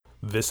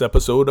This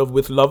episode of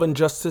With Love and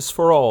Justice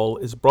for All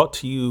is brought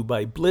to you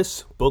by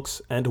Bliss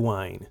Books and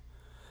Wine.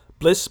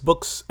 Bliss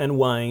Books and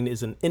Wine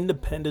is an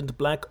independent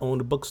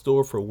black-owned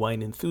bookstore for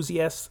wine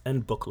enthusiasts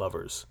and book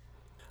lovers.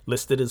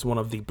 Listed as one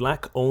of the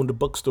black-owned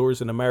bookstores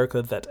in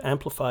America that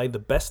amplify the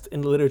best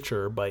in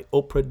literature by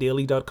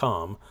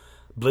OprahDaily.com,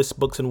 Bliss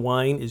Books and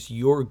Wine is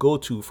your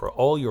go-to for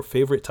all your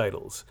favorite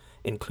titles,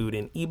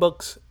 including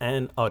ebooks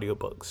and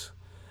audiobooks.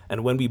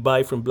 And when we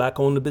buy from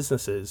black-owned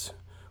businesses,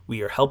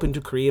 we are helping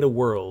to create a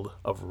world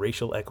of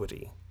racial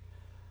equity.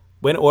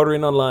 When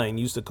ordering online,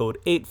 use the code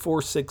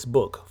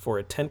 846BOOK for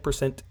a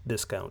 10%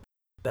 discount.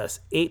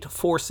 That's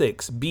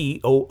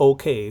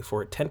 846BOOK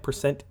for a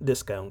 10%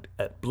 discount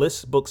at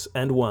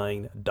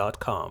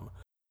blissbooksandwine.com.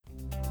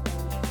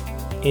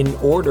 In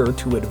order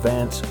to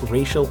advance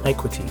racial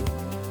equity,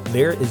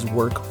 there is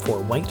work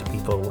for white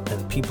people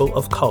and people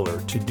of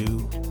color to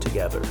do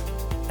together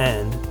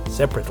and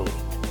separately.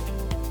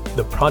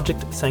 The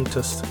Project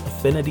Sanctus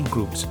affinity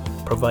groups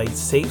provide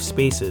safe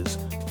spaces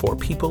for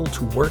people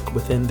to work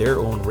within their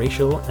own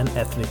racial and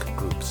ethnic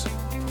groups.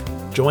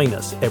 Join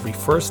us every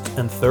first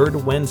and third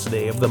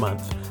Wednesday of the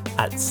month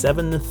at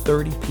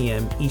 7:30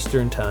 p.m.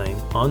 Eastern Time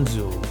on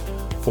Zoom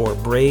for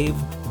brave,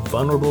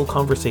 vulnerable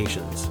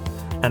conversations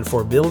and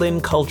for building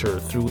culture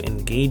through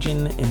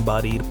engaging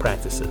embodied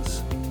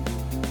practices.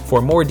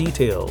 For more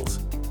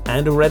details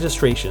and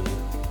registration,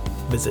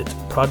 visit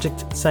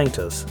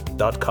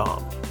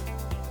projectsanctus.com.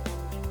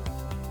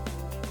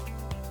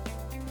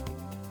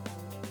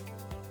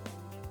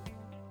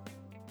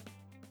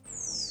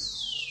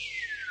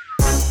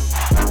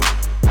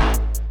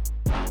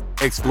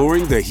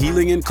 Exploring the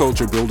healing and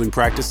culture building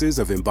practices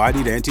of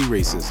embodied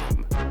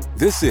anti-racism.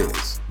 This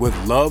is With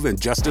Love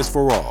and Justice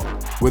for All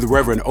with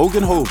Reverend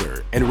Ogun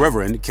Holder and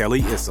Reverend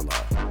Kelly Isola.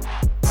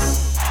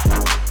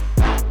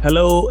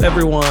 Hello,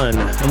 everyone,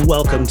 and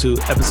welcome to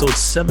episode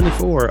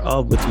 74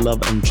 of With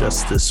Love and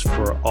Justice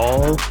for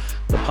All,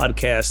 the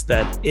podcast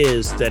that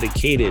is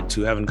dedicated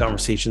to having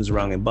conversations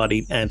around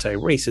embodied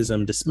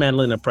anti-racism,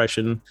 dismantling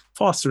oppression,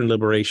 fostering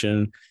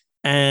liberation,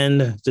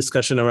 and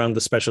discussion around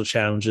the special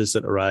challenges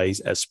that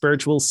arise as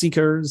spiritual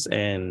seekers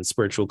and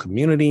spiritual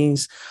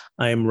communities.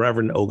 I am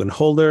Reverend Ogun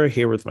Holder,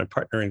 here with my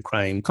partner in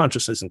crime,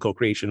 consciousness and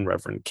co-creation,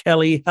 Reverend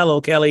Kelly.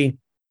 Hello, Kelly.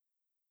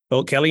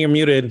 Oh, Kelly, you're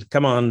muted.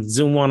 Come on,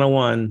 Zoom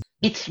 101.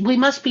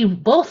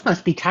 Both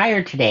must be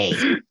tired today.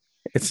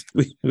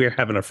 We're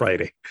having a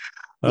Friday.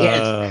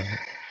 Yes.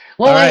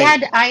 Well,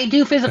 right. I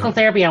do physical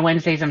therapy on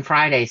Wednesdays and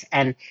Fridays,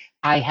 and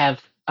I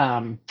have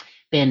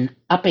been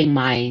upping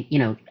my,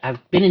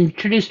 I've been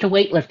introduced to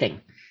weightlifting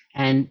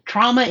and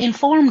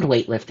trauma-informed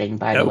weightlifting,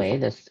 by the way.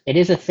 It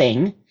is a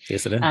thing.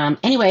 Yes, it is.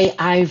 Anyway,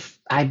 I've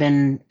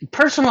been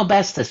personal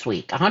best this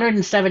week,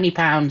 170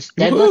 pounds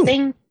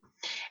deadlifting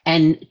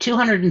and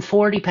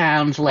 240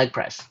 pounds leg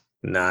press.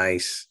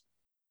 Nice.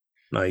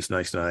 Well,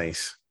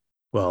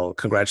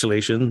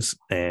 congratulations.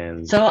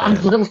 And so I'm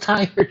a little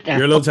tired now.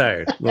 You're a little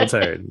tired.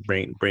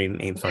 Brain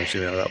ain't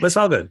functioning at all. But it's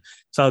all good.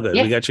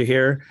 Yeah. We got you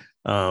here.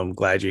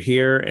 Glad you're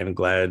here, and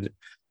glad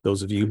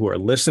those of you who are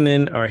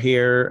listening are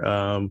here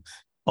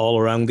all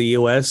around the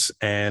U.S.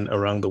 and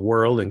around the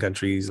world in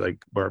countries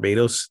like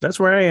Barbados. That's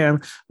where I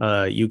am.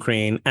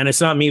 Ukraine, and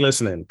it's not me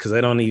listening because I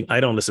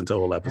don't listen to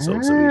whole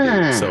episodes.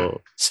 So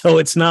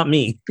it's not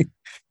me. In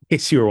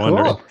case you were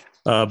wondering.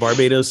 Cool.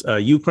 Barbados,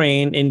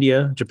 Ukraine,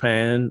 India,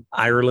 Japan,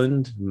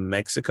 Ireland,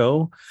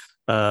 Mexico.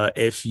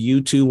 If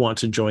you too want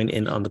to join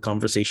in on the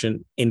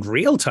conversation in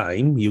real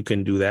time, you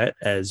can do that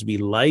as we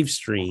live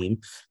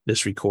stream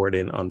this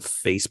recording on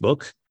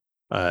Facebook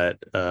at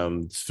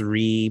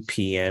 3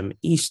 p.m.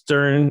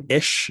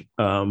 Eastern-ish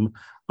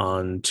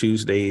on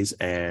Tuesdays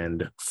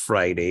and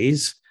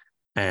Fridays.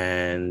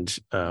 And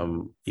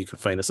you can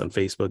find us on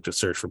Facebook. Just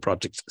search for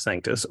Project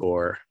Sanctus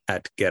or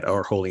at Get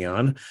Our Holy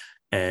On.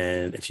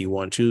 And if you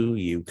want to,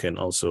 you can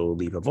also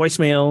leave a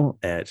voicemail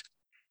at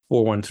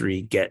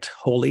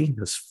 413-GET-HOLY.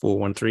 That's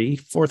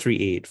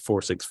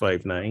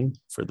 413-438-4659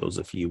 for those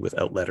of you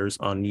without letters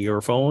on your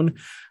phone.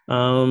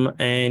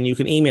 And you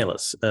can email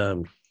us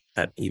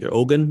at either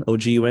Ogun,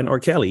 O-G-U-N, or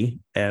Kelly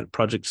at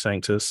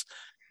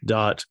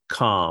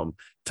projectsanctus.com.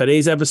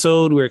 Today's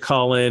episode, we're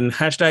calling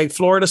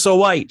 #Florida So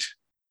White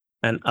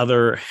and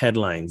other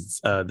headlines.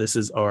 This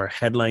is our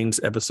headlines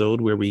episode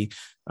where we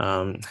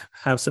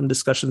have some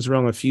discussions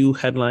around a few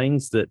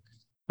headlines that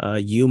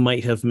you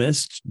might have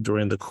missed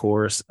during the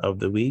course of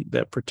the week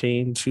that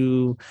pertain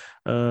to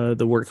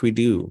the work we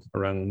do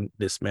around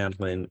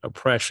dismantling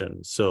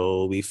oppression.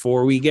 So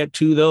before we get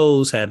to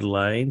those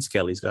headlines,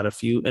 Kelly's got a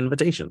few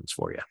invitations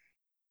for you.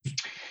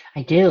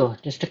 I do,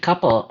 just a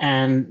couple.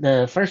 And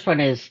the first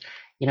one is,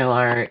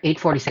 our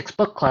 846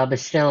 book club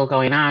is still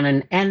going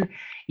on, and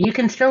you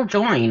can still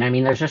join. I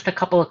mean, there's just a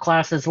couple of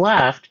classes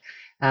left.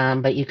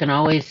 But you can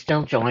always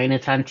still join.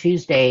 It's on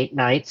Tuesday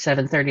night,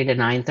 7:30 to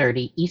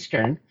 9:30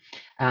 Eastern.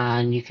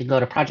 And you can go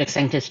to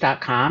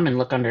projectsanctus.com and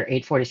look under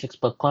 846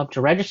 Book Club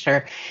to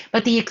register.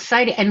 But the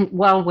exciting, and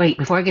well, wait,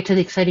 before I get to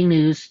the exciting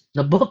news,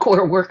 the book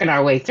we're working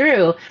our way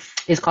through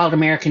is called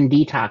American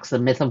Detox, The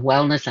Myth of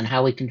Wellness and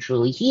How We Can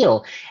Truly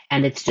Heal.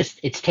 And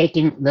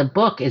the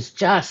book is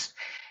just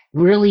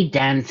really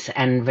dense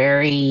and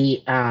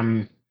very,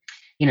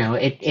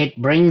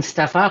 it brings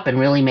stuff up and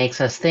really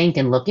makes us think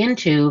and look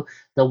into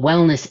the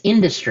wellness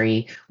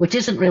industry, which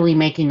isn't really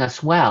making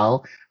us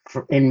well.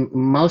 In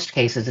most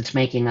cases, it's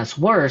making us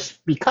worse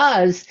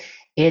because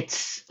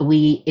it's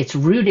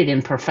rooted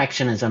in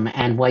perfectionism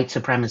and white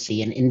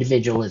supremacy and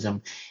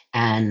individualism,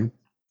 and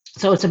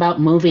so it's about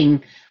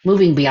moving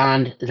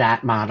beyond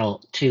that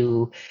model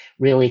to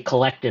really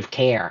collective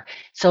care.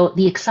 So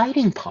the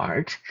exciting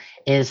part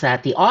is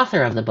that the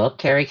author of the book,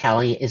 Carrie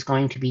Kelly, is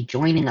going to be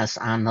joining us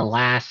on the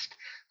last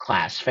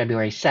class,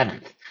 February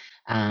 7th.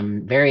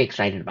 Very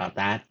excited about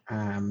that.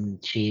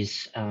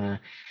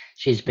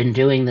 She's been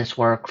doing this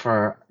work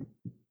for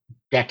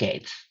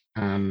decades,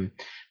 for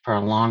a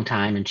long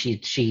time, and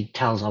she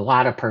tells a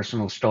lot of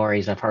personal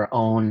stories of her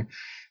own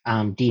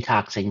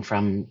detoxing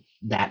from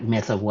that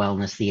myth of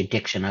wellness, the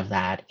addiction of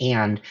that,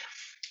 and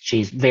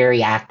she's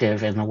very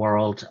active in the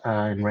world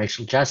in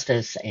racial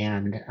justice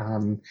and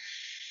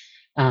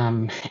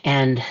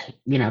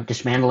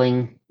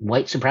dismantling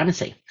white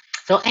supremacy.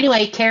 So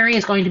anyway, Carrie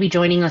is going to be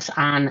joining us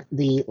on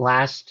the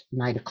last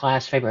night of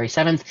class, February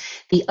 7th.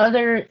 The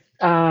other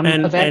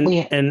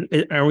event and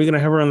are we going to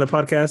have her on the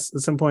podcast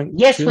at some point?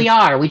 Yes, we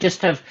are. We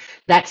just have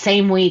that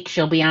same week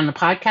she'll be on the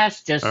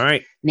podcast, just all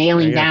right,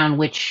 nailing down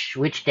which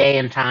day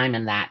and time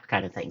and that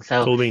kind of thing.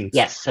 So cool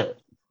yes, so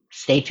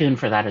stay tuned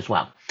for that as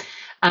well.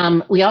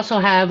 We also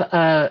have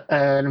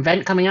an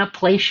event coming up,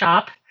 Play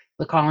Shop,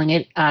 we're calling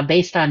it,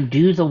 based on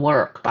Do the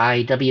Work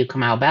by W.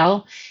 Kamau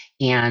Bell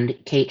and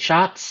Kate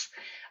Schatz.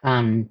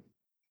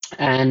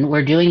 And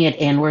we're doing it,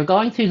 and we're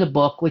going through the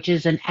book, which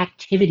is an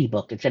activity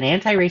book. It's an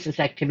anti-racist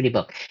activity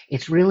book.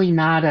 It's really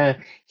not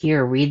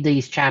here, read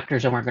these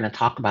chapters and we're going to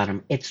talk about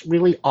them. It's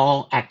really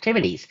all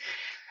activities.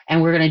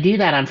 And we're going to do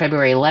that on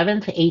February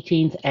 11th,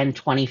 18th, and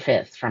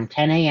 25th from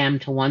 10 a.m.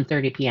 to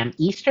 1:30 p.m.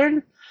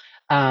 Eastern.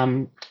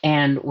 And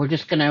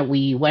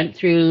we went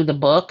through the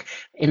book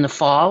in the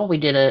fall. We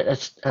did a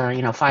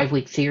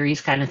 5-week series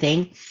kind of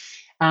thing.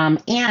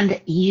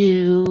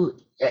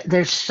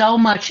 There's so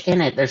much in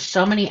it. There's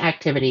so many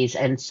activities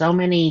and so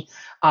many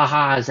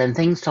ahas and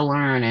things to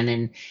learn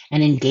and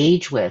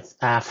engage with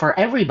for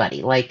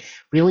everybody, like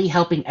really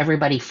helping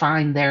everybody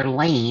find their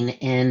lane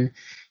in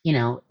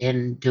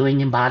doing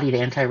embodied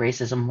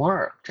anti-racism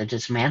work to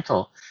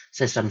dismantle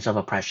systems of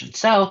oppression.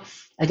 So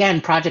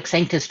again,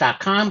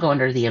 projectsanctus.com, go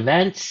under the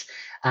events.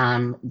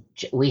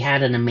 We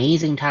had an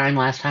amazing time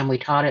last time we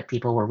taught it.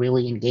 People were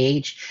really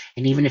engaged.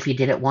 And even if you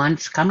did it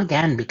once, come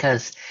again,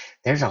 because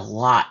there's a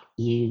lot.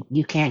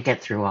 You can't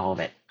get through all of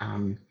it.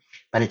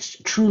 But it's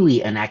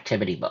truly an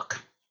activity book.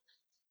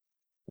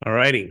 All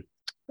righty.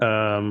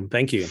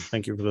 Thank you.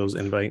 Thank you for those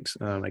invites.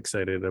 I'm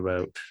excited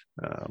about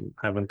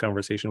having a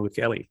conversation with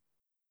Kelly.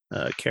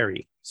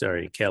 Kelly.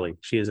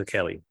 She is a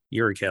Kelly.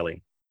 You're a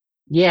Kelly.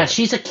 Yeah,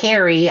 she's a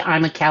Carrie.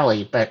 I'm a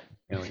Kelly, but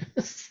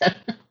is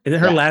it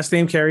her last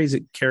name, Carrie? Is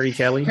it Carrie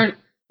Kelly?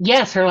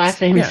 Yes, her last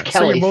name is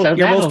Kelly. So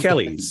you're both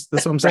Kellys.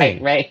 That's what I'm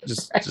saying. Right.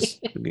 Just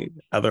the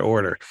other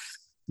order.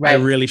 Right. I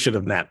really should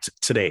have napped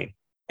today.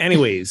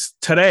 Anyways,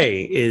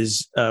 today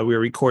is we're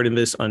recording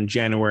this on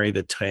January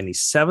the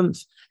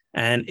 27th,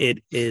 and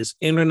it is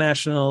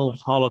International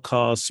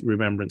Holocaust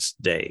Remembrance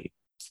Day.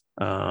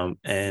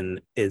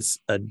 And it's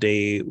a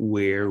day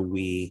where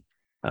we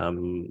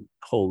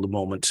hold a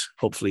moment,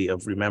 hopefully,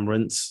 of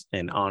remembrance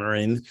and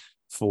honoring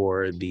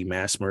for the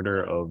mass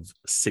murder of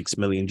 6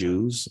 million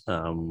Jews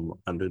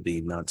under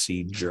the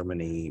Nazi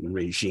Germany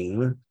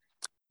regime.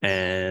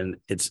 And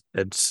it's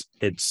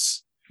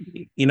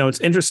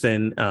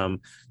interesting.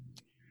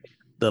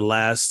 The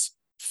last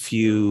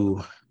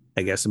few,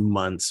 I guess,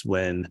 months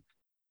when,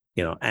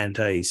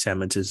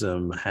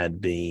 anti-Semitism had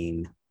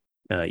been,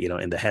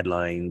 in the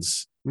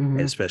headlines,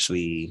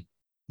 especially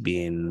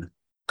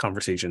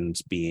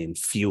conversations being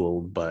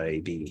fueled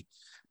by the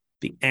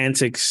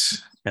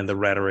antics and the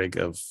rhetoric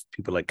of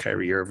people like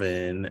Kyrie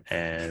Irving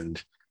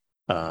and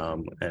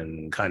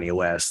Kanye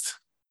West.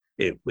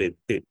 It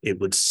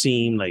would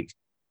seem like,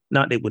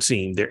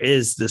 there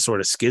is this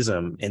sort of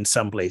schism in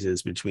some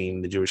places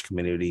between the Jewish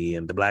community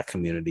and the Black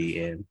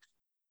community. And,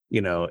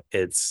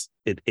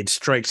 it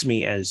strikes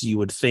me as you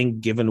would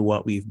think, given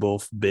what we've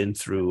both been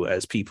through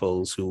as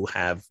peoples who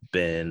have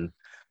been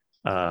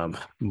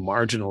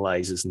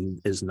marginalized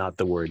is not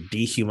the word,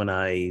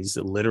 dehumanized,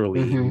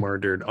 literally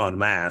murdered en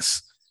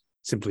masse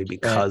simply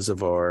because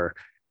of our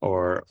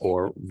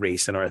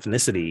race and our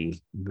ethnicity,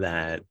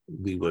 that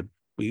we would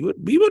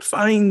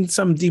find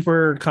some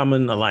deeper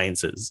common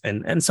alliances,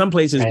 and some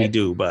places we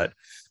do, but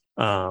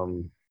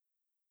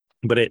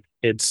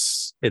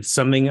it's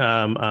something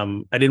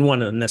I didn't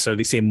want to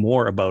necessarily say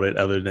more about it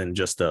other than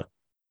just a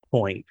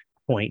point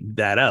point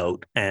that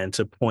out, and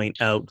to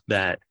point out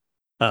that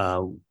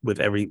with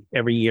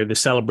every year they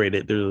celebrate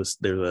it, there's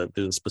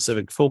a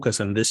specific focus,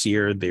 and this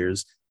year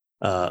there's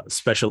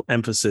special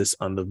emphasis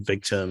on the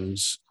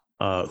victims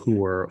who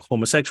were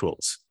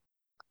homosexuals,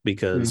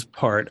 because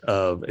part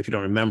of, if you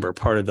don't remember,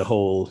 part of the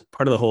whole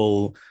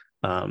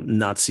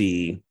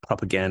Nazi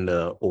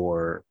propaganda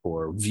or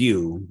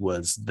view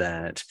was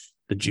that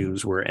the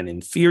Jews were an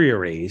inferior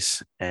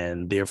race,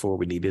 and therefore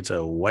we needed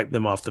to wipe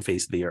them off the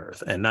face of the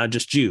earth. And not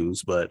just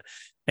Jews, but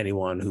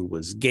anyone who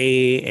was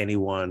gay,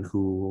 anyone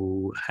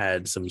who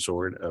had some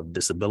sort of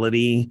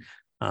disability,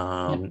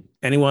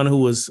 anyone who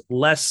was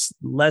less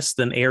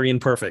than Aryan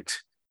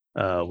perfect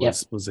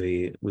was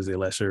a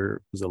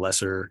lesser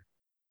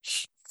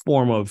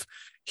form of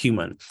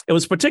human. It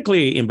was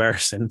particularly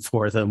embarrassing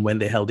for them when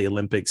they held the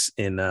Olympics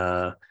in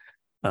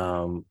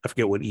I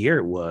forget what year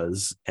it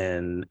was,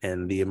 and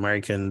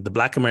the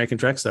Black American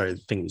track star, I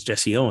think it was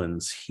Jesse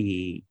Owens,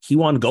 he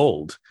won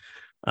gold.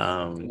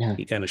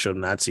 He kind of showed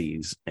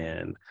Nazis,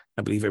 and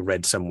I believe I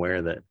read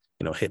somewhere that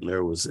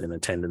Hitler was in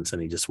attendance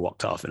and he just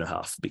walked off in a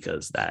huff,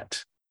 because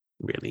that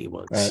really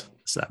was a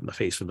slap in the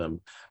face for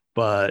them.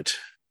 But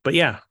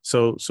yeah,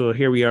 so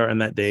here we are on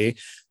that day,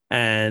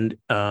 and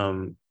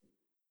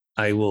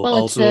I will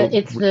also.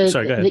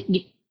 Sorry, go ahead.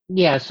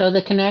 So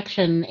the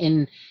connection,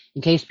 in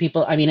case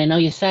people, I mean, I know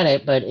you said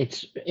it, but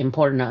it's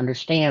important to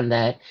understand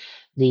that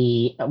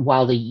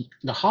while the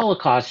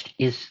Holocaust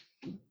is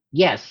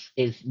Jewish,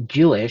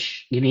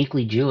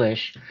 uniquely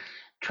Jewish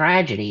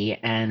tragedy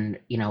and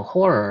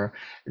horror,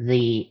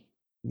 the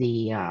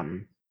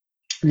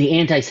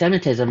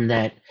anti-Semitism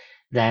that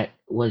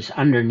was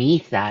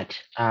underneath that,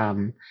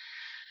 the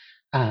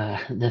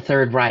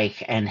Third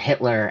Reich and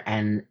Hitler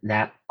and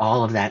that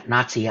all of that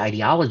Nazi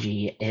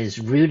ideology is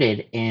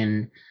rooted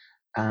in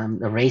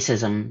the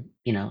racism,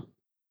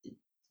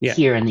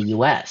 here in the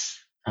U.S.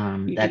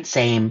 That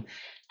same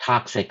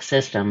toxic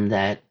system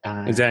that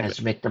has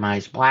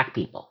victimized Black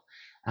people.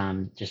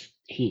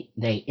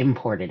 They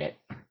imported it.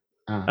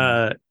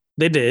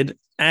 They did,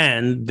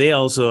 and they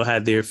also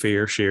had their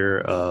fair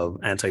share of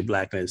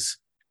anti-Blackness.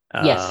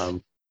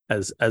 As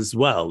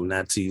well.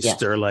 Nazis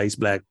sterilized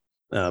Black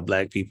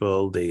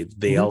people.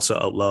 They also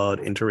outlawed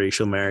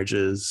interracial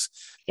marriages.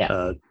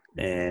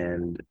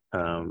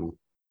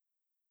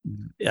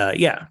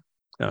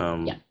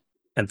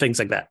 And things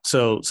like that.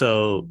 So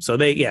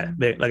they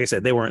like I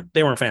said, they weren't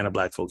a fan of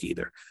Black folk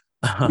either.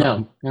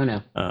 No.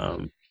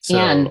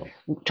 And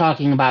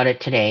talking about it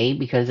today,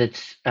 because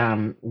it's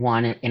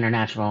one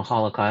International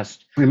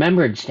Holocaust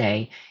Remembrance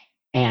Day,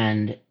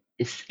 and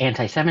it's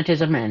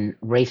anti-Semitism and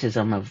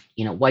racism of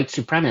white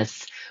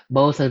supremacists.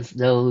 Both of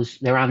those,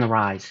 they're on the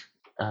rise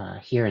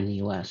here in the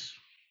U.S.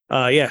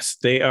 Yes,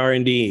 they are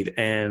indeed.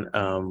 And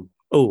one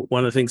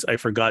of the things I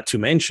forgot to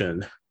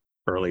mention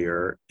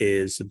earlier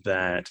is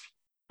that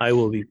I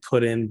will be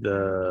putting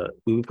the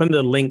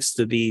links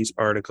to these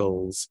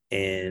articles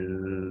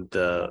in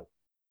the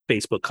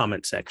Facebook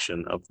comment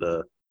section of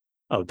the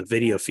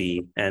video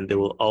feed, and they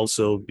will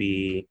also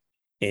be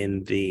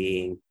in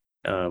the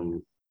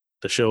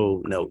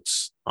show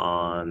notes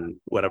on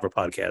whatever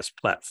podcast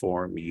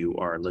platform you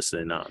are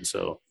listening on.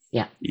 So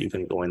you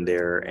can go in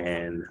there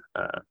and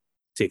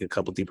take a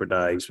couple deeper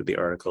dives with the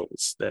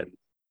articles that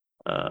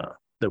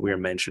we are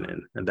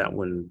mentioning. And that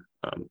one,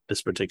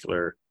 this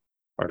particular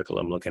article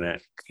I'm looking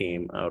at,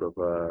 came out of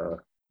the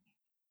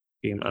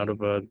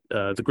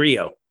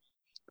Grio.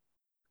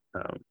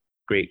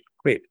 Great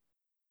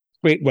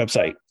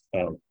website.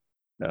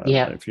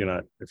 If you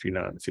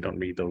don't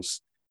read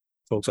those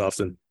folks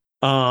often.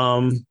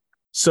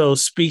 So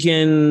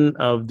speaking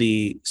of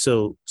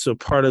so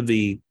part of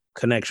the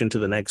connection to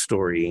the next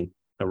story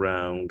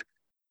around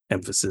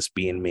emphasis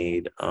being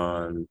made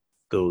on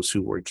those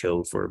who were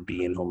killed for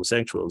being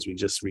homosexuals, we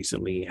just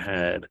recently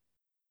had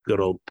good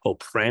old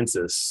Pope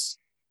Francis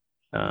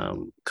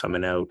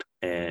coming out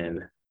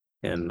and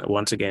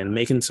once again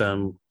making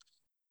some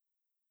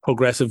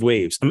progressive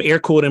waves. I'm air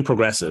quoting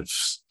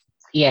progressives.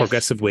 Yes.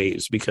 Progressive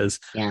waves, because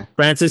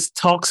Francis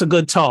talks a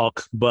good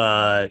talk,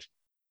 but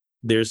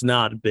there's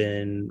not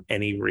been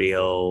any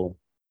real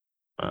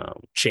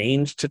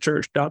change to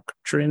church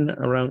doctrine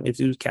around, if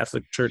you use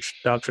Catholic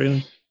Church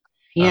doctrine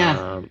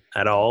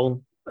at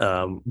all.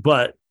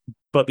 But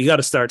we got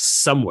to start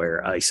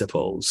somewhere, I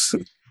suppose.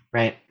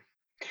 Right.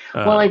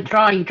 Well, like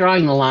drawing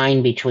the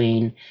line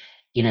between,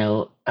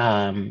 the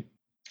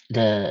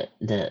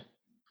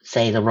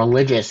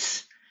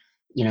religious,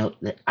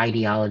 the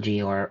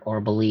ideology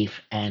or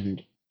belief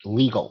and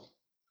legal.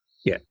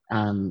 Yeah.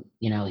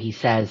 He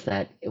says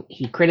that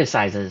he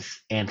criticizes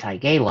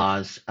anti-gay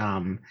laws,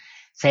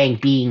 saying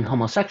being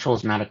homosexual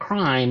is not a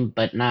crime,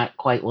 but not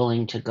quite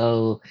willing to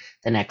go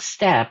the next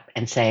step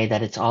and say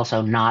that it's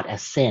also not a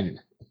sin.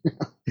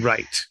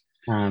 Right.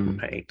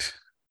 Right.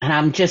 And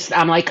I'm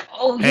like,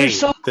 oh, you're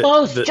so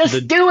close.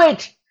 Just do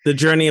it. The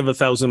journey of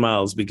 1,000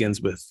 miles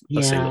begins with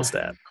a single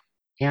step.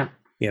 Yeah.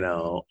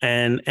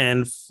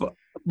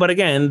 But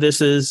again,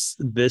 this is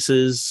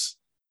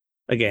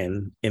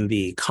again, in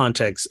the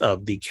context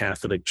of the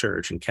Catholic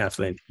Church and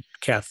Catholic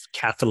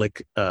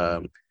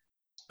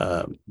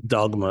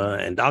dogma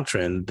and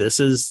doctrine, this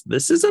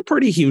is a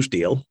pretty huge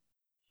deal.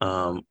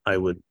 I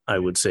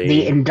would say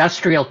the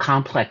industrial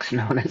complex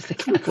known as the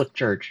Catholic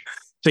Church.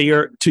 To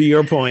your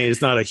point,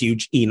 it's not a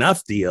huge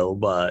enough deal,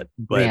 but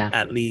yeah.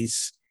 at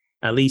least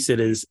it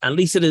is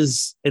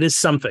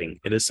something.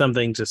 It is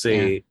something to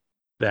say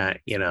that,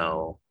 you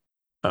know,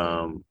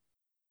 I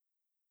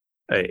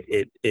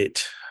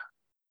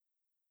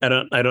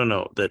don't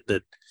know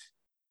that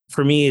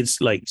for me, it's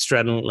like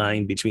straddling the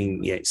line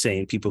between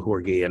saying people who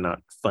are gay are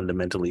not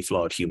fundamentally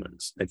flawed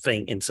humans. I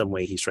think in some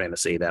way he's trying to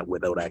say that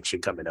without actually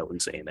coming out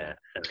and saying that.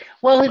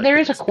 Well, there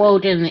is a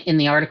quote in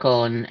the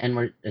article, and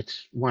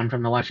it's one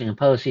from the Washington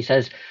Post. He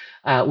says,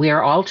 "We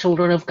are all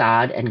children of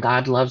God, and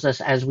God loves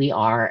us as we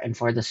are, and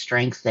for the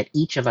strength that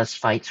each of us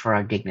fights for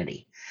our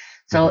dignity."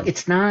 So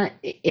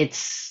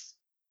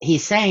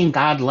he's saying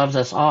God loves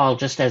us all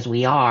just as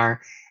we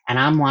are, and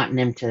I'm wanting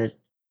him to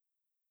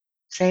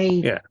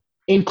say,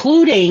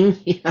 including,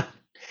 you know,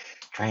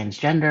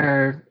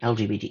 transgender,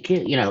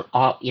 LGBTQ, you know,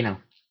 all, you know.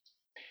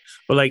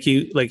 Well, like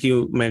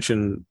you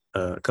mentioned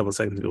a couple of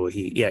seconds ago,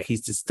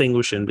 he's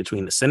distinguishing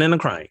between the sin and the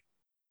crime.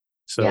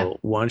 So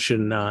one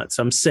should not,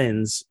 some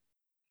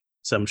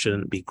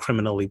shouldn't be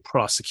criminally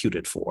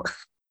prosecuted for.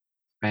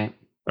 Right.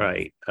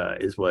 Right.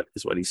 Is what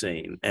he's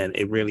saying. And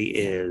it really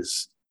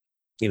is,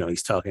 you know,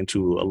 he's talking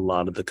to a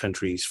lot of the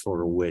countries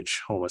for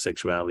which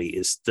homosexuality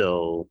is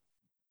still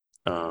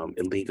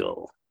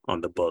illegal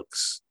on the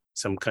books.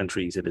 Some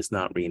countries it is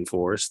not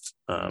reinforced.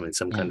 In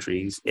some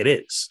countries it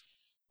is.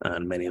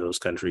 And many of those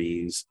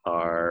countries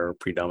are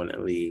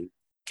predominantly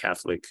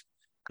Catholic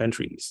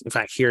countries. In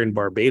fact, here in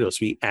Barbados,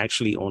 we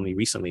actually only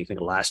recently, I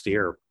think last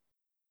year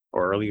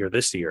or earlier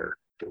this year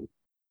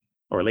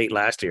or late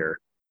last year,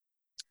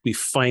 we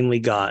finally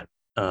got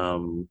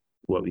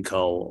what we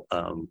call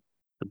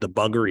the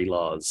buggery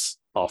laws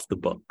off the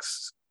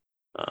books.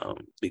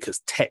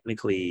 Because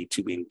technically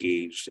to be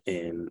engaged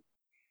in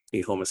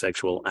a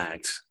homosexual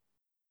act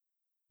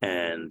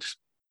and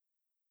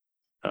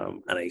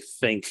I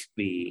think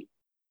the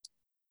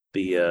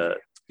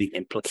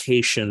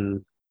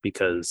implication,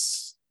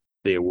 because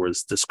there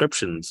was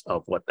descriptions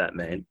of what that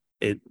meant,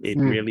 it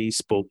really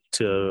spoke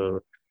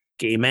to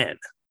gay men,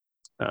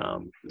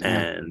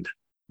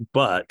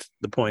 but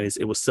the point is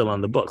it was still on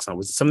the books. Now,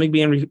 was something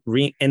being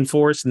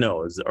reinforced?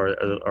 No.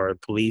 Are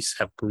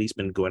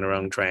policemen going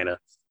around trying to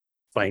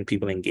find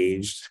people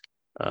engaged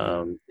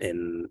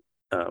in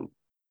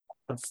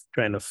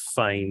trying to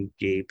find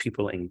gay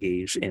people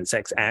engaged in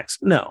sex acts?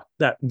 No,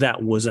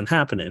 that wasn't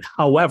happening.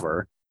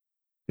 However,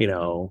 you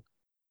know,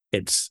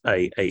 it's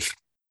like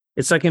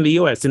in the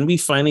US. Didn't we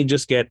finally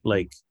just get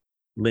like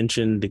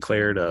lynching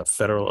declared a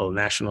federal or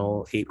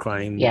national hate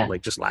crime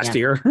like just last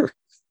year?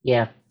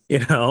 Yeah.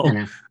 You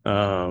know?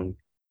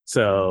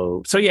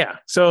 So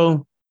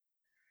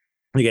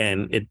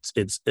again,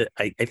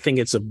 I think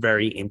it's a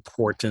very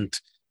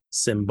important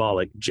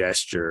symbolic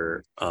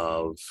gesture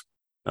of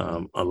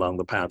along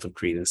the path of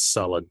creating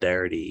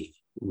solidarity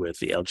with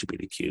the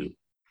LGBTQ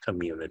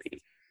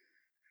community.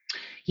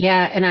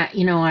 Yeah, and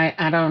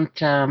I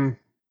don't.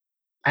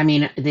 I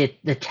mean,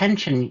 the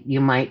tension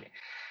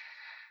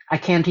I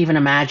can't even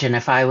imagine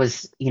if I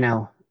was, you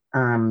know,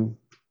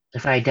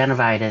 if I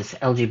identified as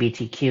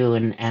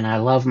LGBTQ and I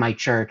love my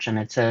church, and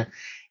it's a,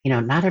 you know,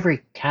 not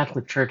every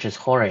Catholic church is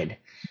horrid,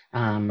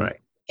 right.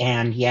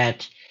 And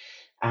yet,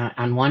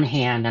 on one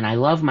hand, and I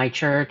love my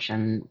church,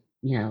 and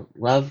you know,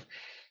 love,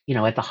 you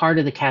know, at the heart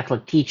of the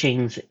Catholic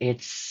teachings,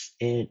 it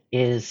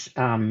is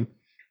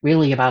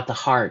really about the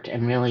heart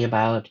and really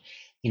about,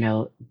 you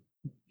know,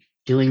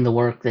 doing the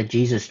work that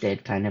Jesus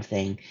did, kind of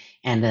thing.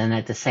 And then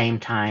at the same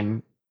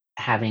time,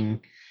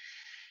 having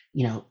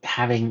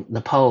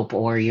the Pope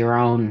or your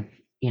own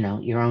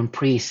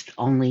priest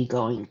only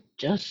going,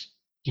 just,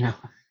 you know,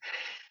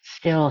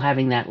 still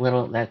having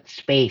that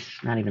space,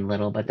 not even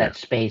little, but that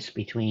space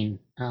between,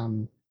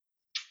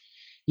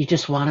 you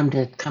just want them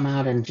to come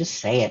out and just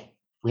say it.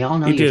 We all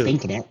know you're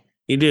thinking it.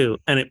 You do.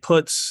 And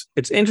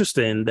it's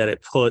interesting that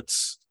it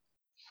puts,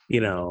 you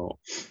know,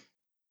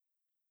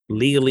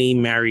 legally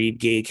married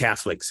gay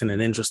Catholics in an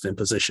interesting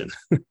position,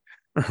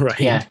 right?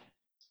 Yeah.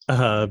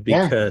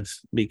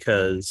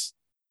 Because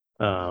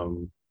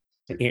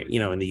you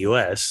know, in the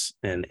US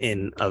and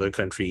in other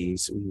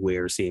countries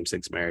where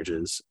same-sex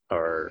marriages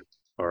are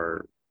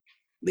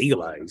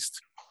legalized,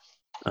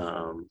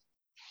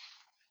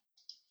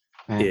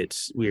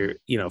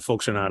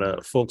 folks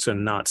are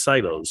not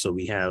silos. So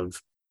we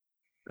have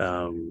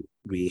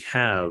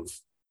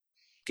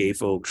gay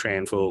folk,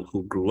 trans folk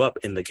who grew up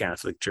in the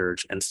Catholic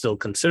Church and still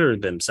consider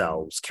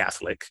themselves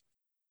Catholic,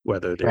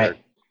 whether they're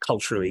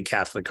culturally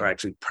Catholic or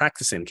actually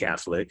practicing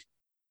Catholic.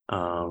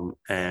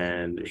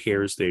 And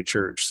here's their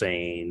church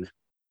saying,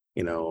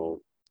 you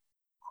know,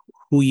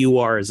 who you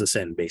are is a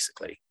sin,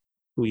 basically.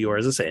 Who you are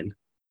is a sin.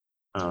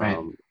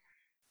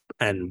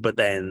 But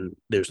then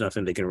there's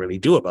nothing they can really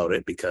do about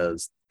it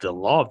because the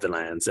law of the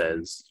land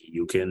says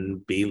you can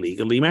be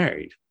legally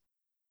married.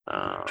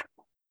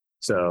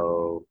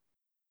 So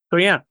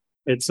yeah,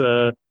 it's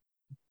a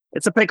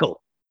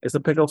pickle. It's a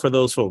pickle for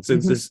those folks.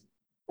 It's just,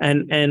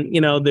 and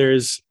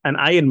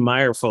I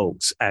admire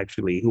folks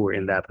actually who are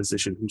in that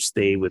position, who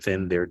stay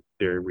within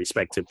their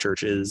respective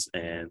churches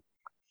and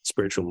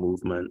spiritual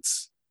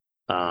movements,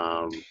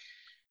 that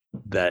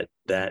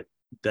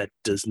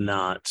does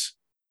not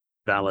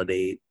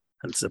validate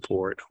and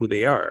support who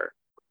they are.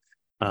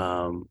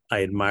 I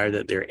admire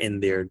that they're in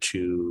there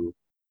to,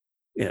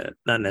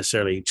 not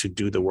necessarily to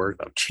do the work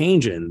of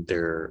changing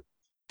their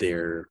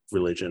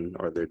religion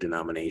or their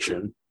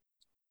denomination,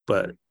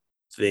 but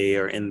they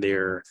are in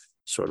there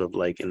sort of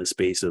like in the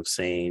space of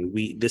saying,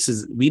 we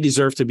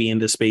deserve to be in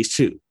this space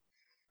too.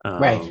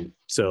 Right.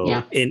 So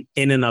yeah.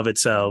 in and of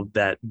itself,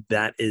 that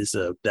is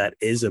a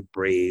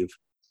brave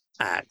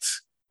act.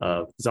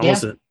 It's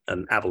almost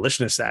an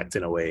abolitionist act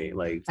in a way.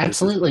 Like,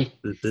 absolutely,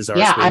 this is our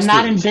yeah. space I'm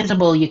not too.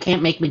 Invisible. You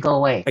can't make me go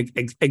away.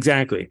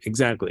 Exactly.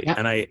 Yep.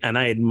 And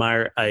I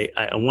admire. I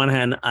on one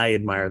hand, I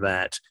admire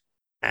that,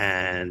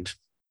 and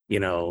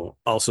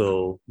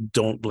also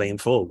don't blame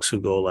folks who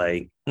go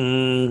like,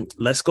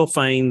 let's go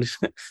find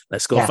a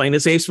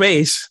safe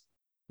space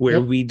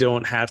where we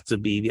don't have to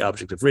be the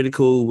object of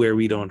ridicule, where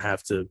we don't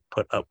have to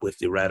put up with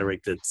the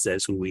rhetoric that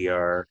says who we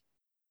are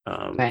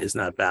is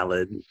not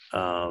valid.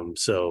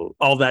 So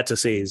all that to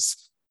say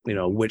is,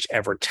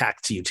 whichever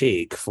tact you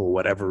take for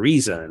whatever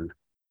reason,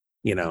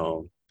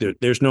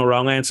 there's no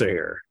wrong answer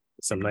here.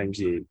 Sometimes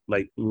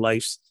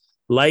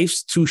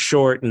life's too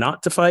short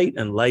not to fight,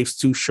 and life's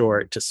too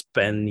short to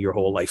spend your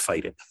whole life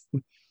fighting.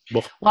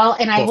 Well,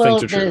 and I will.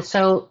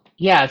 So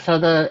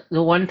the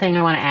one thing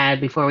I want to add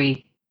before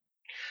we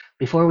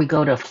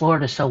go to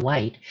Florida So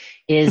White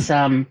is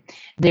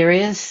there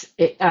is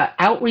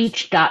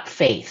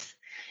outreach.faith.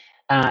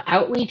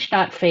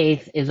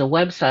 Outreach.faith is a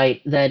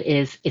website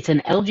it's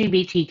an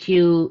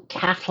LGBTQ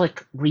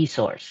Catholic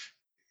resource.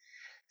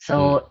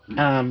 So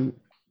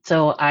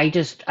so I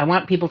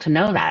want people to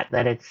know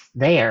that it's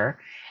there.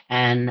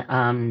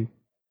 And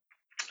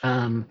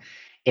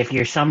if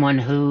you're someone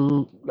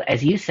who,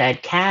 as you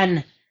said,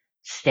 can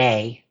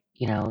stay,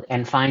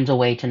 and finds a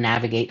way to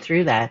navigate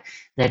through that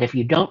if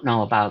you don't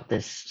know about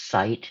this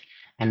site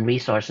and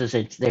resources,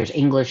 there's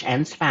English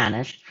and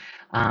Spanish,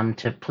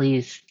 to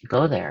please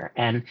go there.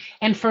 And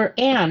I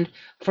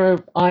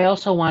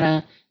also want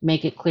to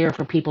make it clear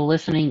for people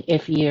listening,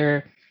 if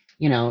you hear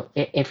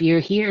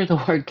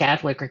the word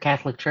Catholic or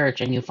Catholic Church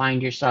and you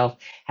find yourself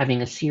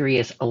having a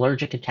serious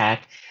allergic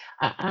attack,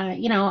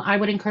 I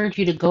would encourage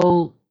you to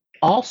go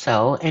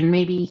also, and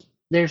maybe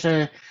there's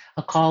a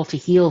call to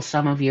heal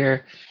some of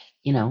your,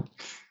 your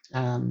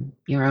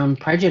own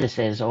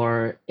prejudices,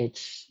 or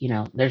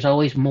there's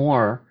always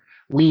more.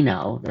 We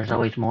know there's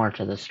always more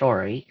to the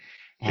story,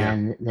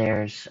 and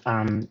there's,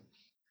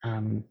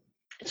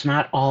 it's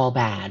not all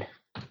bad,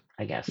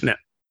 I guess. No,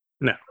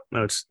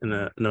 it's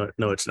not. No,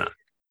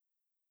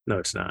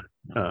 it's not.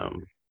 I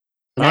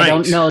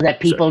don't know that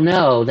people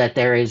know that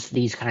there is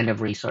these kind of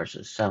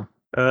resources. So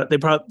they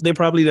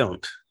probably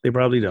don't.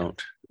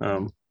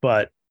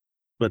 But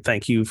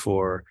thank you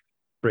for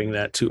bringing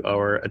that to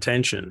our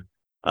attention.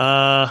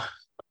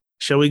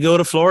 Shall we go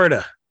to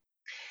Florida?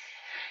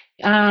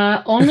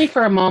 Only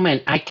for a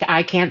moment.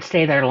 I can't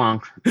stay there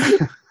long.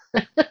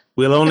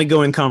 We'll only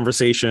go in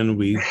conversation.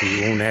 We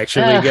won't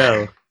actually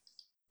go.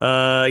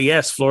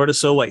 Yes, Florida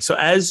So White. So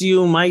as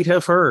you might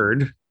have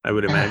heard, I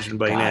would imagine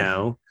by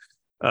now,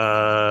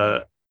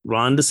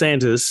 Ron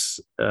DeSantis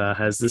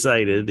has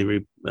decided,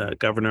 the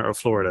governor of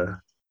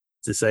Florida,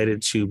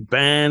 decided to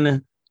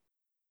ban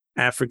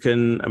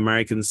African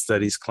American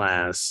Studies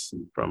class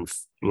from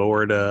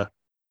Florida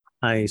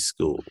high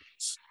schools.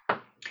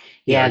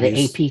 Yeah,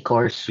 the AP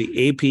course.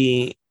 The AP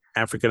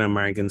African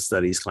American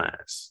Studies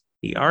class.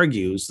 He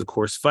argues the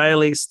course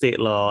violates state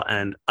law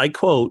and, I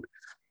quote,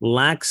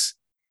 lacks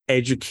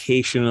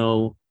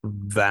educational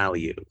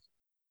value.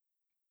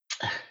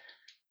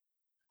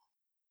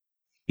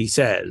 He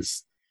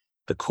says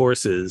the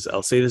course is,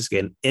 I'll say this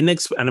again, and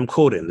I'm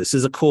quoting, this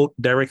is a quote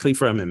directly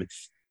from him,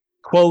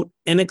 quote,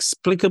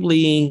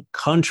 inexplicably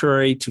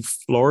contrary to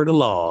Florida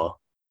law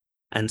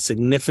and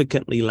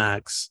significantly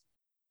lacks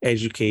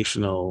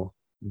educational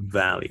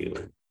value.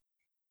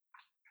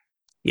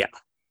 Yeah,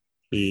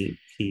 he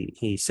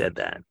said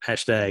that.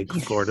 Hashtag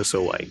Florida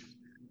So White.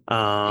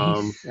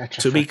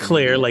 To be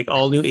clear, like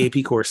all new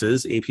AP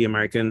courses,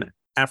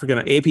 African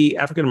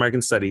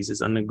American Studies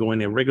is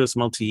undergoing a rigorous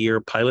multi-year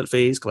pilot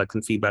phase,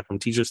 collecting feedback from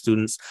teachers,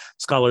 students,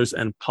 scholars,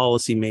 and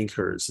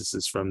policymakers. This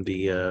is from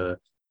the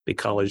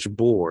College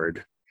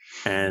Board,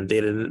 and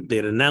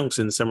they'd announced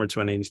in December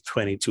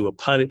 2022 a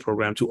pilot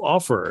program to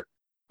offer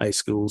high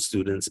school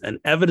students an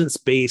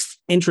evidence-based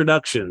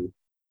introduction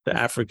to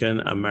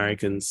African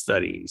American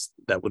Studies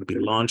that would be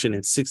launching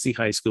in 60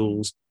 high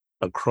schools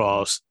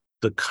across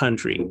the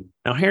country.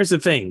 Now, here's the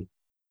thing.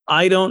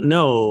 I don't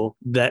know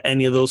that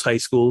any of those high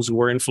schools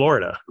were in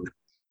Florida.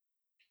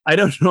 I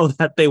don't know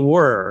that they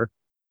were,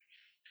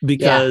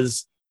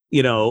 because,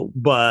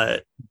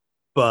 but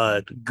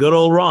good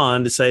old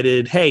Ron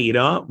decided, hey,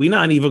 we're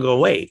not even going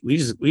to wait. We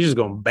just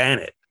going to ban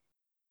it.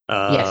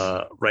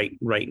 Yes.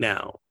 right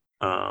now.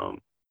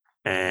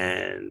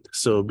 And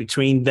so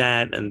between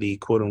that and the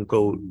quote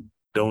unquote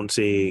don't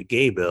say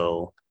gay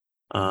bill,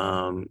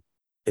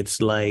 it's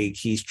like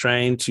he's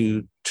trying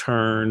to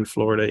turn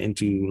Florida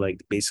into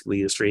like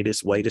basically the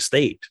straightest whitest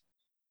state.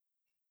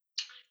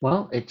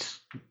 Well, has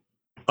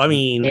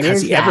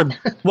he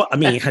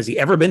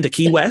ever been to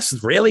Key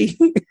West? Really?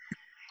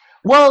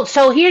 Well,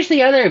 so here's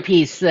the other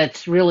piece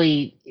that's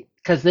really,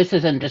 because this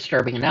isn't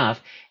disturbing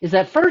enough, is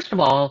that first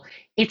of all,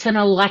 it's an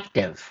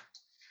elective.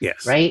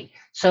 Yes. Right.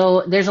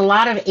 So there's a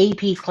lot of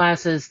AP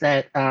classes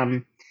that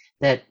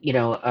they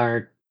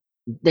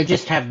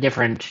just have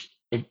different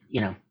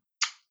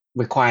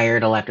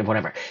required, elective,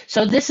 whatever.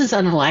 So this is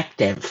an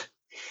elective.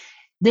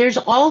 There's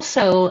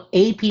also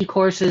AP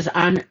courses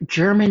on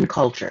German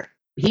culture.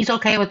 He's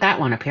okay with that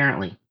one,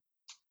 apparently.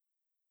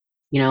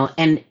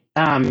 And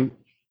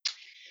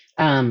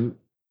other,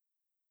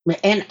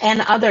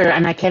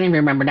 and I can't even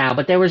remember now,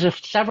 but there was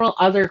several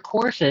other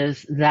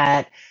courses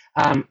that,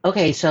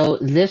 okay, so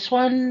this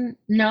one,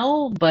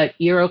 no, but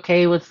you're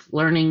okay with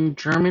learning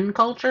German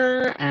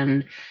culture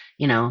and,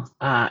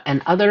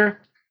 and other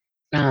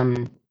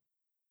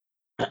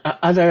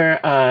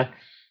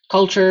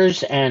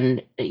cultures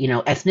and,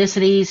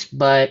 ethnicities,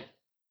 but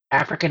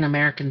African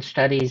American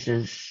studies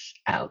is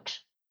out.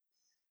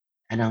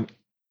 I don't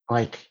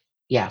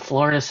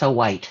Florida's so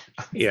white.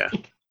 Yeah.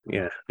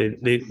 Yeah,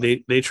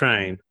 they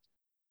trying.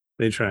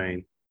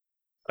 According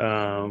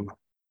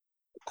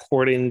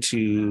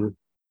to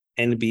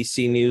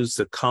NBC News,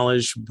 the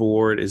College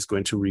Board is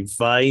going to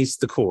revise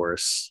the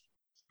course,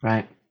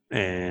 right?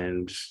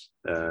 And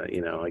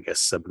I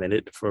guess submit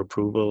it for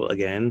approval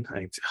again.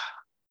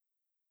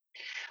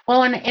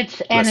 Well, and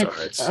it's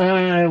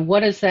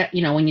what is that?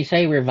 When you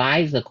say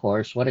revise the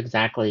course, what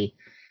exactly?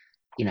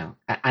 I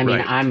mean,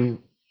 right.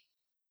 I'm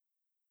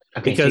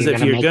okay. Because so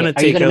if you're going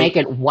to make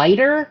it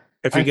whiter.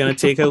 If you're going to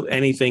take out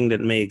anything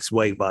that makes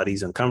white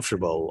bodies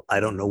uncomfortable,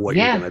 I don't know what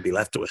you're going to be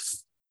left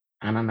with.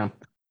 I don't know.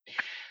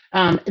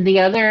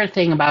 The other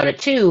thing about it,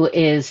 too,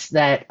 is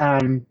that,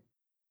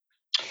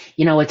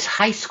 it's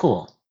high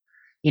school.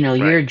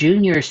 You're a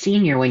junior or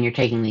senior when you're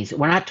taking these.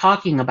 We're not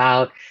talking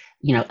about,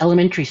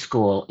 elementary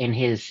school in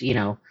his,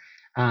 Stop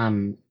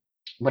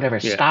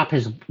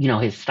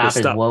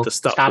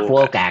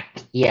Woke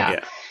Act. Yeah.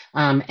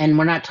 And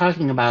we're not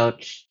talking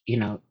about,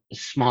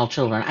 small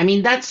children. I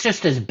mean, that's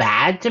just as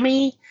bad to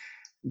me.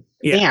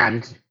 Yeah.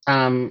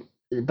 And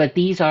but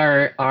these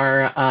are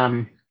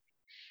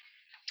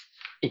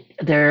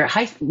they're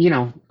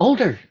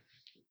older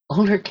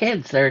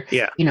kids. They're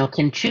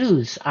can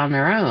choose on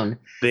their own.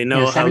 They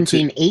know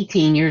 17,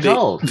 18 years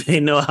old.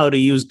 They know how to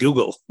use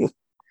Google.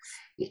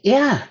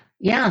 Yeah.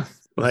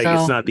 Like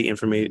it's not the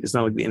information. It's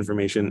not like the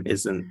information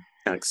isn't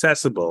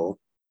accessible.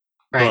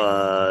 Right.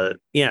 But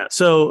yeah.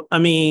 So I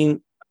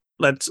mean,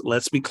 let's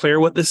be clear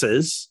what this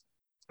is.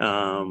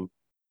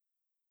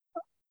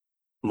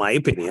 My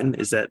opinion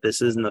is that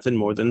this is nothing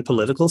more than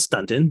political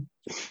stunting,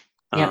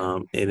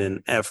 in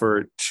an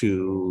effort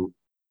to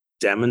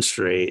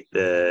demonstrate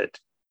that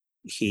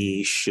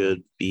he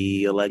should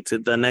be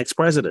elected the next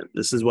president.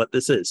 This is what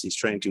this is. He's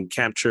trying to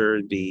capture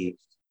the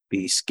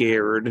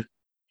scared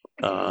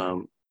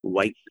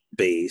white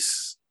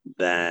base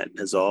that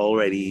has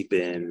already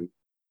been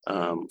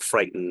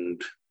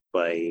frightened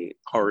by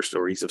horror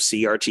stories of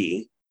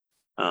CRT.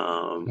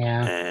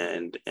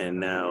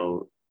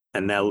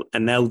 And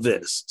now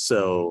this.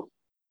 So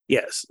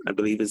yes, I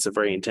believe it's a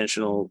very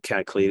intentional,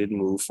 calculated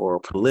move for a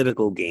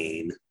political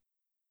gain.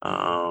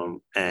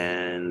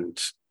 And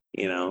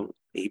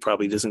he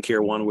probably doesn't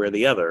care one way or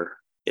the other.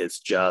 It's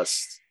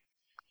just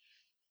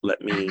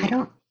let me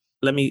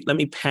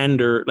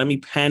pander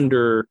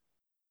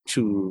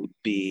to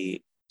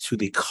the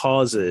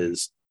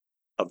causes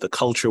of the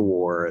culture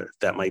war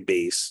that my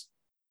base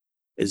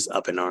is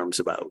up in arms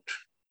about.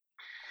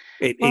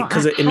 It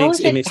makes no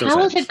sense.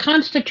 How is it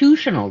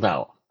constitutional,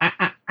 though?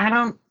 I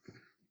don't.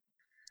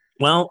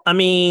 Well, I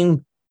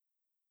mean,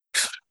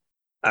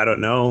 I don't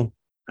know.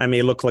 I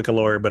may look like a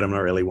lawyer, but I'm not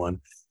really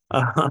one.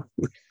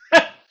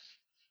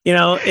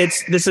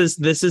 This is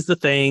the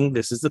thing.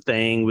 This is the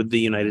thing with the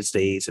United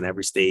States, and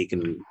every state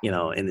can,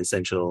 in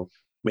essential,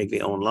 make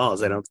their own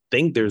laws. I don't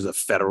think there's a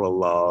federal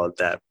law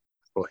that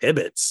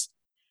prohibits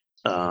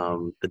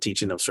the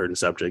teaching of certain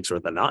subjects or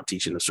the not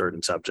teaching of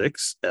certain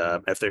subjects.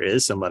 If there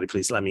is, somebody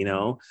please let me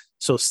know.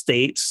 So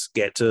states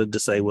get to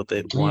decide what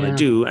they want to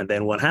do, and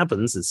then what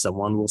happens is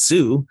someone will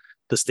sue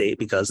the state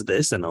because of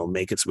this, and it'll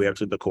make its way up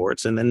through the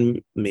courts, and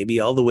then maybe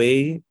all the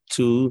way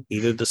to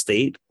either the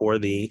state or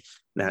the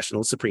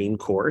National Supreme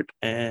Court,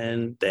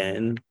 and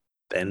then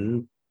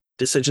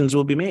decisions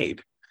will be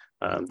made.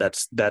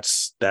 That's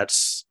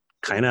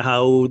kind of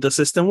how the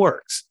system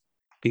works.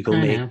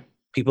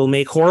 People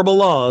make horrible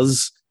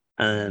laws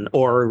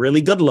or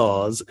really good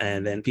laws,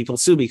 and then people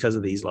sue because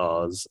of these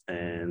laws,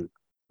 and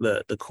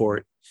the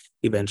court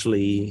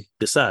eventually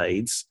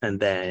decides. And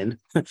then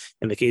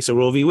in the case of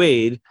Roe v.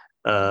 Wade,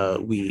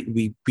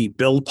 we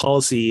build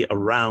policy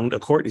around a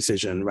court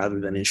decision rather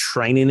than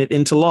enshrining it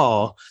into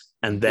law,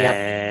 and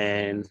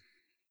then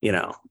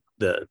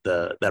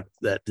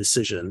that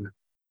decision,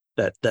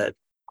 that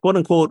quote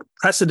unquote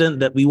precedent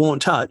that we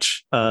won't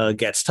touch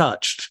gets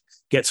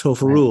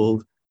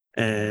overruled,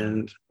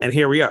 and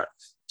here we are.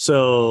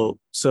 So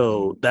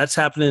that's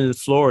happening in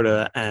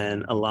Florida,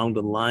 and along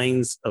the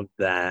lines of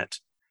that,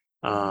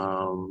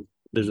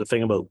 there's a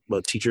thing about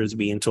teachers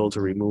being told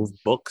to remove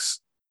books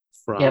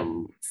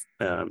from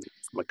a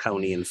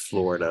county in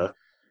Florida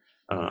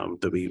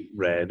that we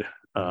read.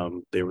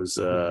 There was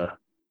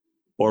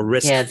or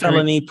risk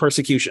felony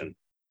persecution.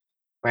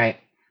 Right.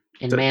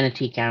 In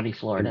Manatee County,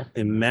 Florida.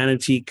 In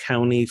Manatee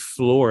County,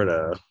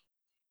 Florida.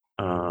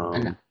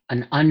 An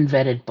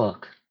unvetted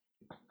book.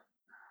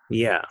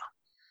 Yeah.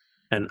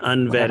 An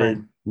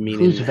unvetted meaning.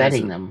 Who's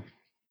vetting them?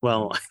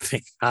 Well,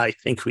 I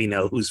think we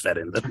know who's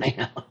vetting them. I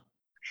know.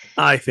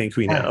 I think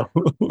we know.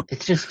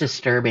 It's just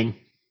disturbing.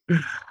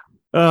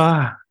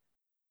 We're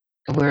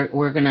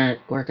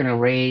gonna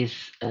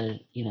raise a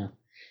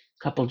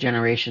couple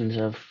generations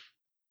of.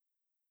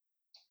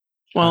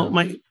 Well,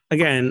 my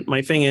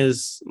thing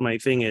is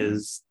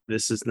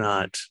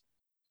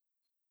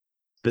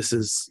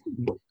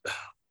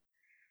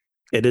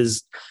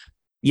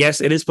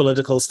yes, it is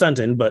political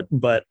stunting, but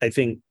I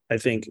think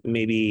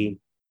maybe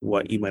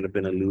what you might have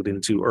been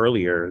alluding to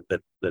earlier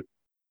that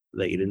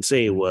you didn't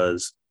say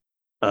was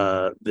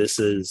this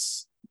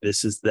is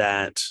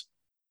that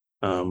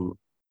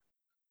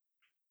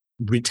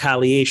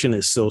retaliation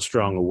is so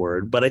strong a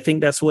word, but I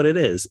think that's what it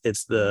is.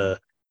 It's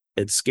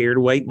scared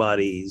white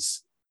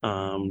bodies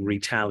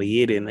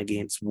retaliating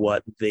against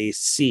what they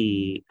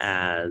see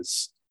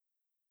as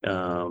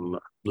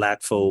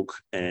Black folk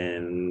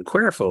and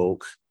queer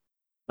folk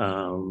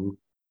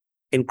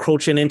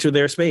encroaching into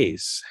their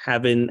space,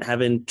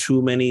 having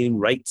too many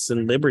rights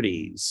and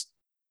liberties,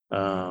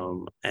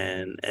 and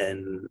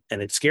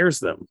it scares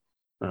them.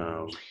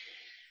 Well,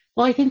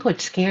 I think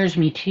what scares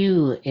me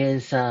too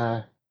is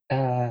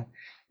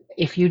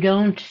if you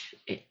don't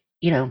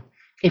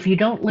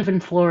live in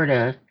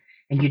Florida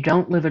and if you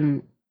don't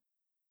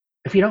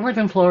live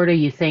in Florida,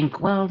 you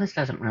think, well, this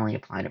doesn't really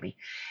apply to me.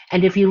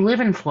 And if you live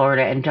in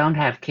Florida and don't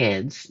have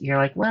kids, you're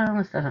like, well,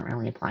 this doesn't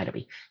really apply to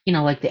me.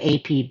 Like the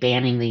AP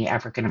banning the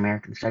African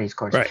American Studies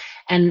course. Right.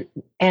 And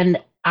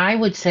I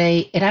would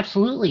say it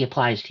absolutely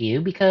applies to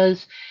you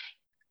because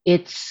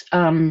it's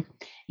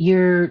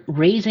you're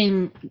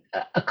raising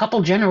a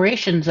couple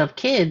generations of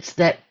kids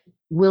that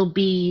will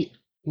be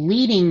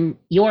leading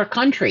your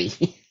country.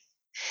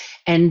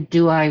 And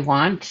do I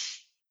want,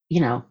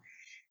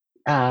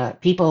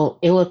 people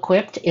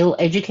ill-equipped,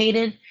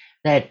 ill-educated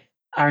that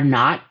are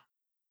not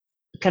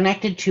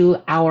connected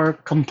to our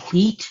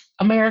complete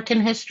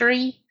American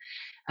history,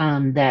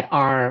 that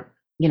are,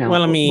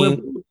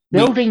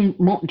 building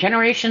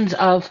generations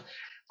of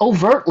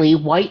overtly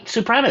white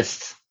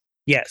supremacists.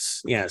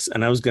 Yes.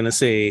 And I was going to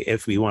say,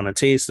 if we want a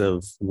taste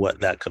of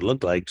what that could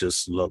look like,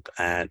 just look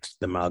at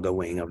the MAGA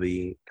wing of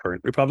the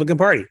current Republican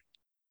Party.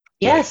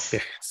 Yes.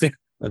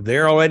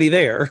 They're already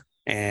there,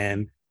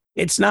 and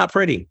it's not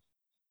pretty.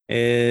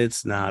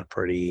 It's not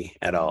pretty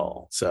at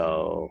all.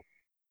 So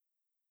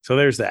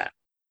there's that.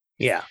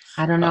 Yeah.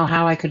 I don't know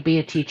how I could be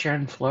a teacher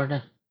in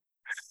Florida.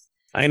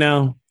 I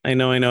know.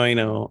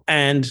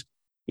 And,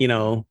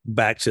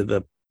 back to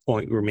the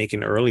point we were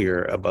making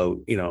earlier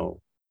about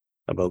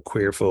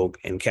queer folk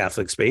in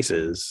Catholic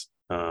spaces.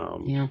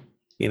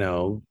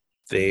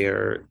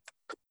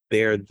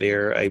 They're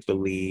there, I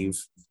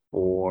believe,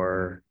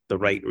 for the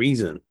right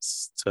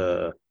reasons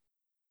to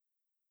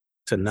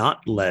not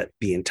let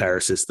the entire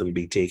system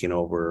be taken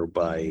over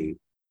by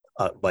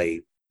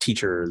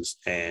teachers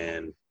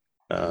and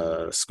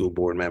school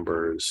board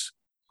members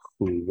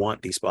who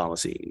want these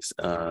policies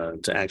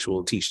to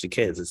actually teach the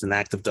kids. It's an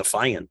act of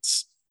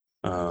defiance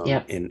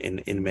in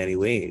many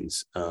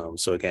ways.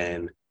 So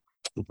again,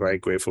 I'm very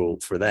grateful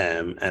for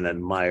them and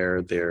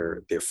admire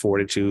their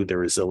fortitude, their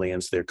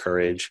resilience, their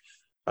courage.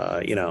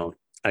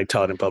 I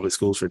taught in public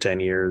schools for 10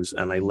 years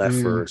and I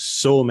left for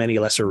so many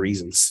lesser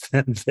reasons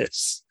than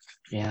this.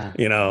 Yeah.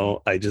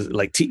 I just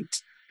like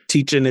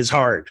teaching is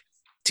hard.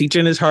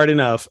 Teaching is hard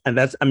enough. And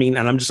and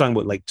I'm just talking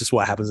about like just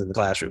what happens in the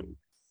classroom.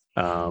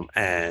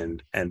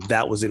 And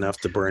that was enough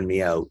to burn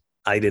me out.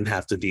 I didn't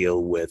have to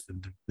deal with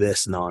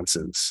this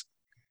nonsense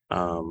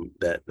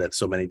that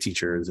so many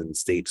teachers in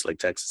states like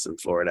Texas and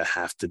Florida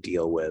have to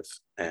deal with,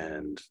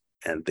 and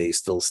they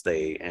still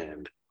stay.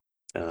 And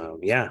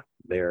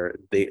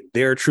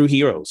they're true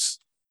heroes,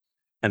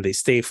 and they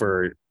stay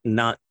for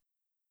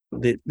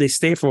they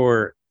stay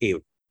for a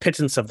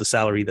pittance of the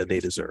salary that they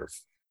deserve,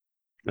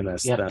 and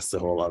that's the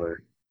whole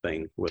other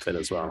thing with it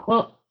as well.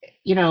 Well,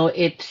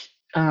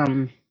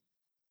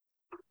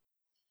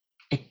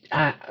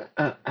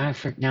 I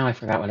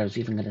forgot what I was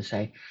even going to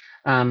say.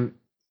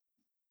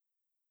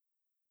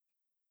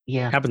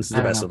 Happens to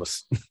the best of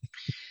us.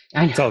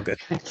 I know. It's all good.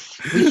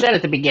 We said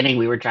at the beginning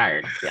we were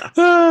tired.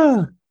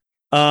 Yeah.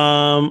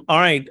 All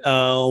right.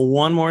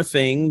 One more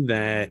thing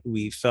that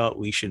we thought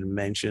we should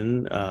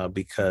mention,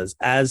 because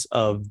as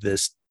of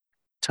this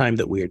time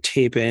that we are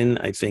taping,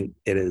 I think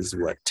it is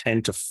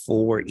 10 to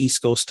 4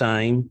 East Coast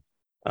time.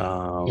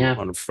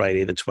 on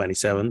Friday the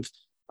 27th.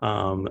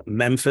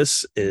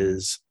 Memphis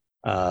is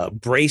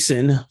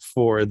bracing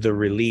for the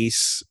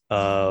release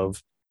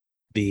of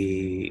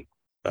the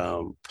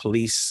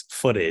police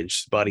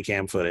footage, body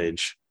cam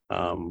footage,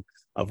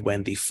 of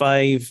when the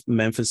 5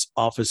 Memphis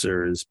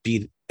officers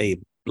beat a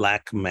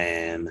black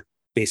man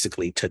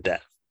basically to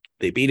death.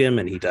 They beat him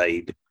and he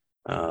died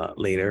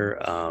later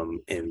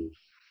in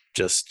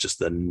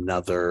just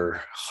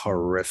another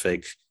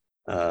horrific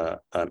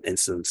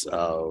instance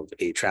of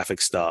a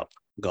traffic stop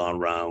gone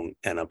wrong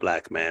and a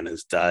black man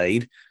has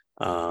died.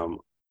 The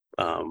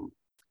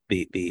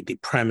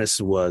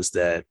premise was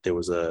that there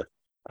was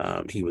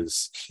he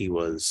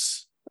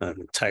was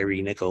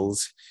Tyree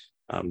Nichols.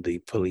 The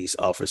police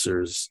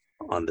officers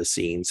on the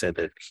scene said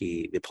that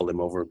they pulled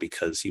him over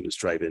because he was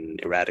driving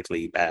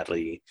erratically,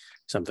 badly,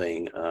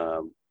 something.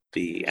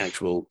 The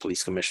actual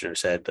police commissioner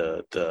said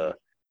the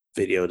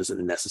video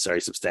doesn't necessarily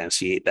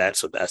substantiate that,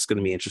 so that's going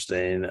to be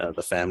interesting.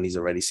 The family's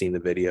already seen the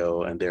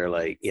video and they're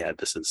like, yeah,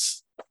 this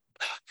is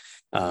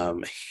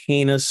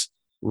heinous,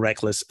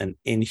 reckless, and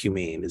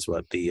inhumane is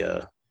what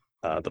the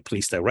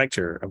police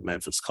director of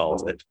Memphis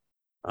calls it.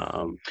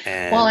 And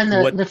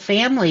the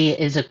family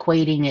is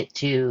equating it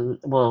to,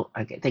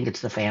 I think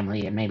it's the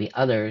family and maybe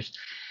others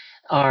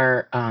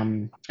are,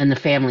 and the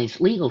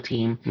family's legal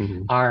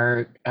team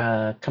are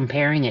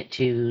comparing it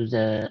to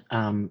the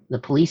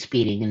police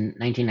beating in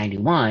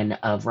 1991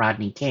 of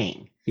Rodney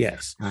King.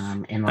 Yes.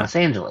 In Los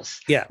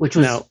Angeles. Yeah. Which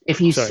was, if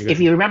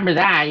you remember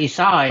that, you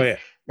saw it. Oh, yeah.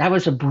 That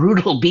was a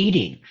brutal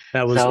beating.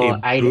 That was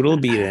brutal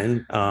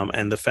beating.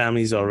 And the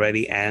family's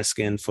already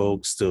asking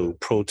folks to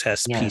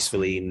protest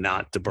peacefully,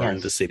 not to burn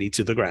the city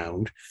to the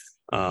ground,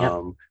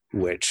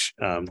 which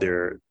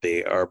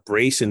they are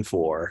bracing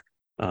for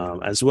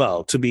as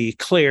well. To be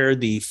clear,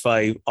 the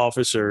 5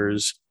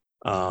 officers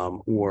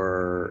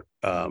were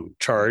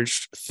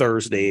charged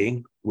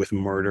Thursday with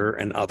murder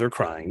and other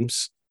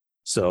crimes.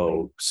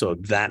 So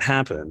that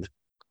happened.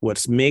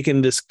 What's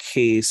making this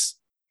case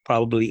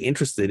probably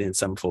interested in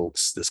some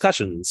folks'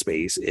 discussion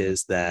space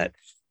is that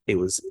it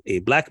was a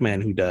black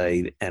man who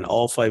died and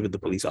all 5 of the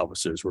police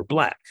officers were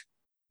black.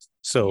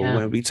 So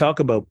when we talk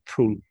about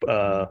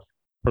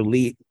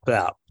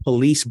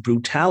police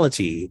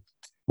brutality,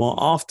 more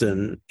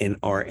often in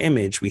our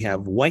image, we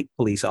have white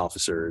police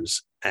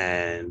officers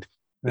and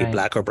a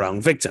black or brown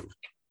victim.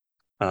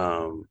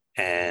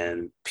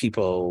 And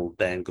people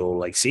then go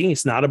like, see,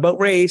 it's not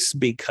about race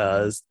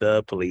because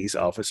the police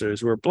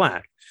officers were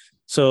black.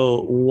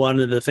 So one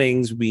of the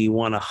things we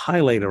want to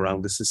highlight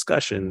around this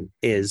discussion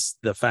is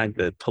the fact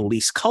that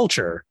police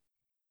culture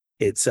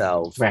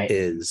itself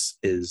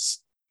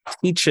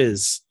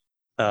teaches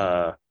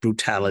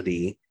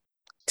brutality,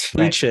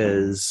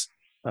 teaches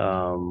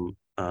there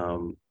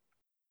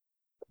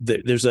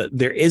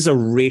is a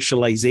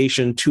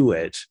racialization to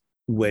it,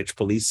 which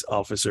police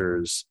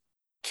officers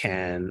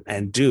can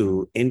and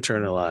do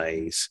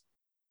internalize,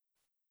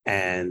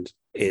 and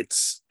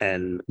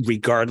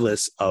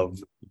regardless of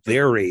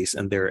their race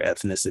and their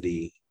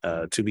ethnicity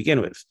to begin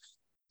with.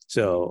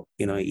 So,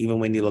 even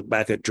when you look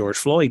back at George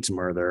Floyd's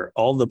murder,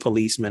 all the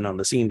policemen on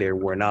the scene there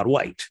were not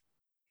white,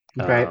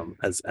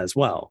 as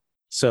well.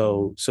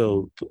 So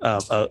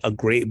a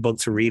great book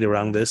to read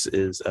around this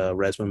is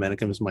Resmaa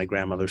Menakem's My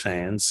Grandmother's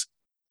Hands,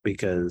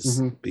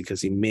 because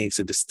he makes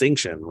a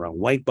distinction around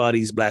white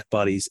bodies, black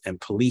bodies,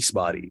 and police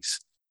bodies,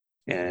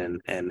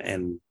 and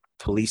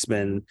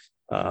policemen.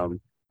 I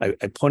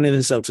pointed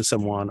this out to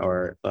someone,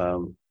 or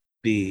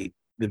the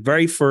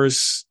very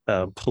first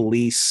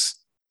police,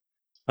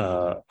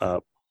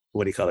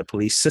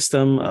 police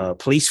system,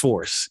 police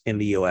force in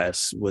the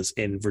U.S. was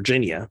in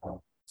Virginia,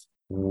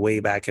 way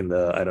back in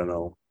the, I don't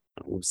know,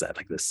 what was that,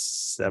 like the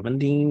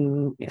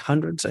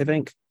 1700s, I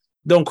think.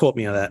 Don't quote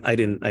me on that. I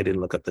didn't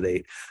look up the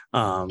date.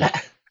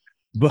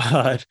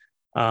 But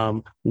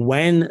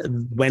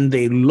when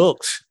they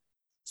looked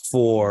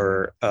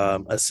for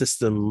a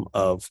system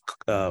of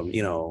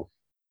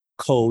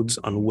codes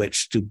on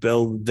which to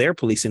build their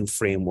policing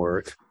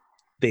framework,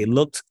 they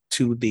looked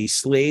to the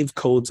slave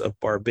codes of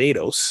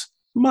Barbados,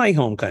 my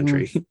home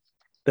country,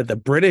 that the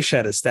British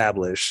had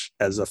established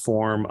as a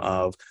form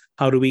of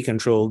how do we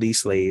control these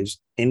slaves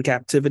in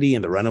captivity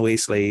and the runaway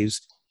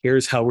slaves.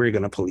 Here's how we're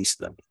going to police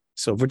them.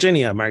 So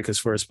Virginia, America's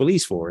first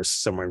police force,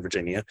 somewhere in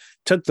Virginia,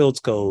 took those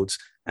codes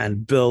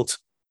and built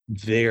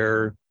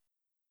their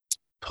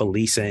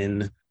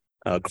policing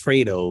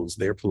credos,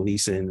 their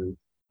policing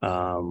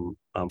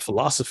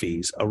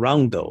philosophies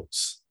around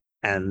those,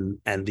 and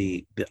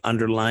the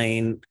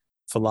underlying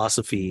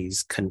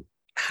philosophies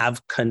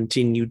have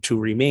continued to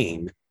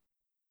remain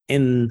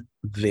in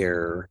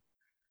their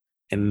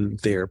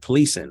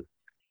policing.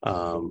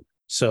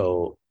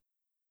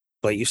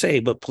 But you say,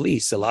 but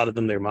police, a lot of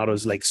them, their motto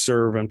is like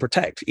serve and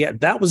protect. Yeah,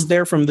 that was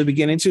there from the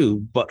beginning too.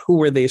 But who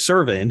were they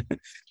serving,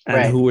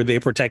 and who were they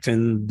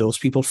protecting those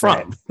people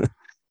from?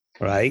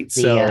 Right.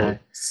 So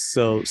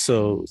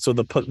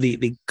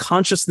the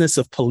consciousness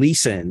of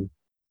policing,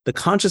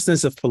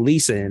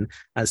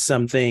 as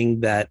something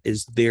that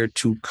is there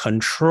to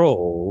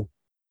control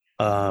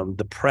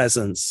the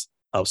presence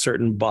of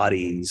certain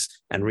bodies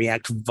and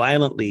react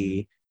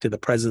violently to the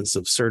presence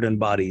of certain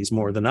bodies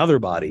more than other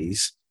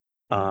bodies,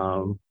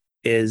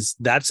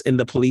 that's in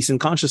the policing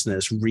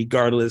consciousness,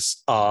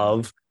 regardless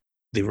of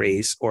the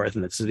race or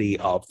ethnicity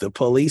of the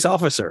police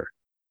officer.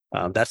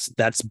 That's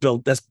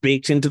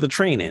baked into the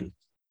training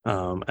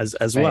as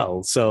right.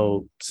 well.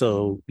 So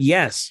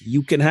yes,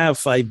 you can have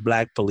 5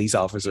 black police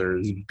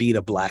officers beat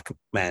a black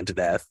man to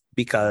death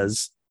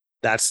because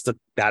that's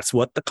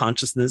what the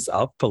consciousness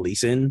of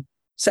policing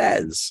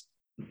says.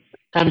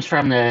 Comes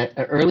from the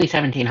early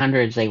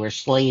 1700s. They were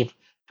slave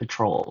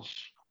patrols.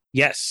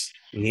 Yes.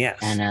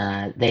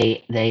 And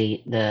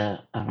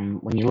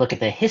when you look at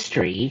the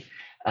history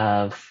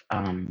of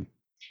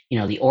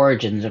the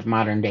origins of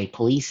modern day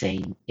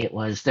policing,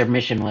 their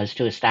mission was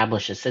to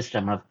establish a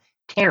system of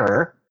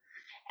terror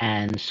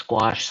and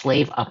squash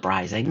slave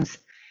uprisings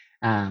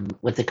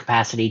with the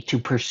capacity to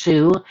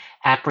pursue,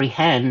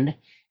 apprehend,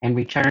 and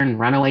return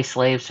runaway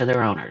slaves to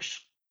their owners.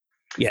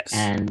 Yes.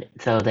 And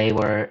so they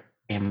were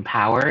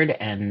empowered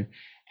and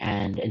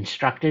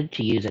instructed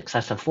to use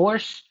excessive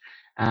force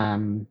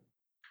and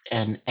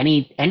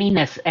any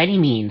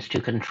means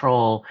to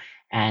control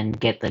and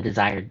get the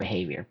desired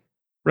behavior.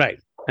 Right.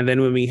 And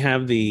then when we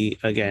have those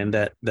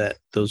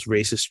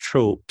racist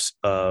tropes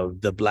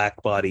of the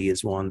black body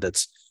is one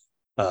that's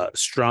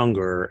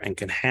stronger and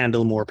can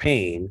handle more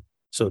pain.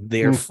 So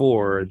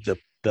therefore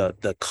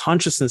the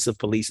consciousness of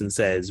policing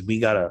says we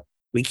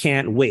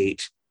can't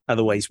wait.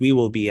 Otherwise we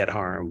will be at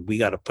harm. We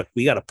got to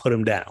put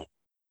him down.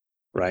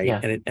 Right. Yeah.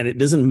 And it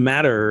doesn't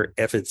matter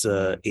if it's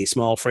a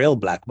small, frail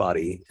black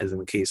body, as in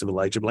the case of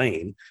Elijah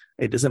Blaine.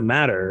 It doesn't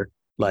matter.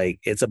 Like,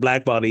 it's a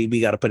black body.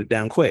 We got to put it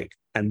down quick.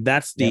 And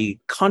that's the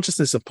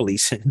consciousness of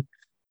policing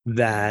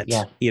that,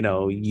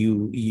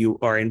 you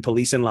are in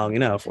policing long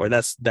enough, or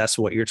that's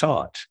what you're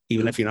taught.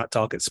 Even if you're not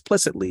taught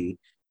explicitly,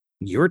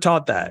 you're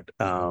taught that.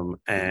 That's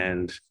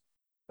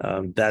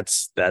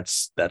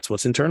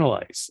what's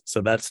internalized.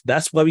 So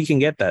that's why we can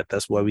get that.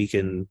 That's why we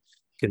can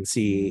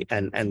see,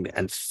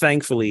 and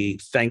thankfully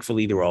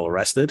they were all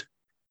arrested.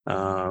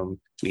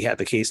 We had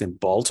the case in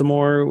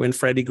Baltimore when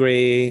Freddie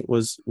Gray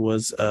was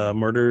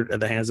murdered at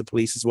the hands of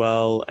police as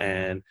well,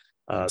 and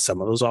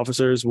some of those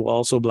officers were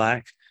also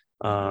black.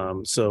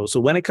 So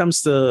when it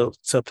comes to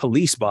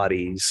police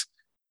bodies,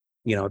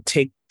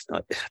 take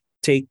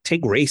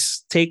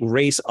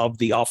race of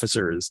the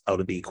officers out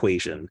of the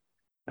equation,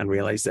 and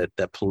realize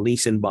that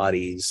policing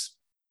bodies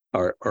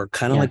are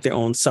kind of like their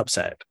own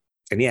subset.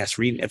 And yes,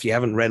 if you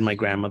haven't read My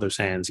Grandmother's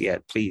Hands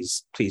yet,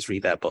 please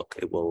read that book.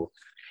 It will.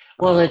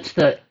 Well, it's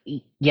the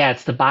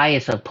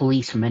bias of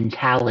police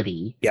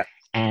mentality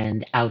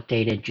and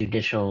outdated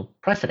judicial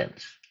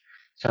precedents.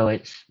 So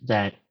it's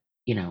that,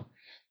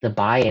 the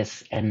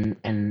bias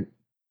and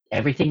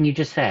everything you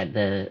just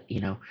said,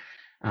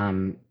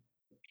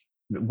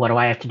 what do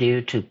I have to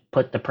do to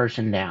put the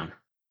person down?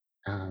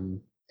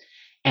 And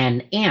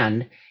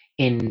in,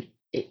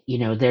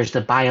 there's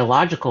the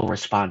biological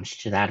response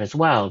to that as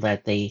well,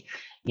 that the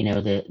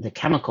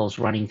chemicals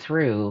running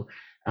through,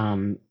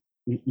 the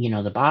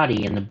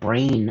body and the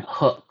brain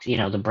hooked,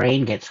 the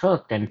brain gets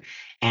hooked.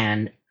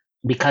 And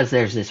because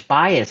there's this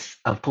bias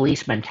of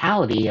police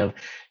mentality of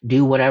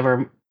do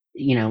whatever,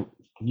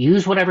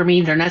 use whatever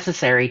means are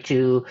necessary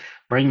to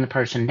bring the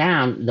person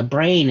down, the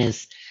brain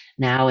is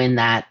now in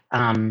that,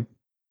 I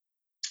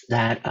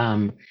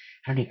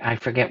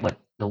forget what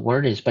the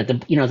word is, but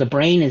the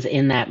brain is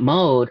in that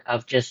mode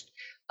of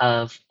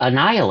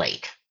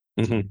annihilate,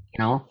 because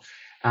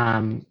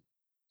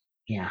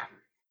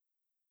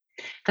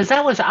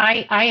that was,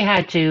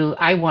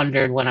 I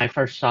wondered when I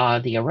first saw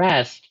the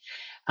arrest,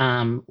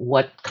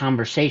 what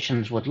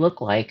conversations would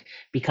look like,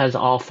 because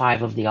all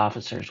 5 of the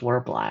officers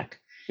were black.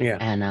 Yeah.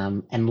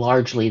 And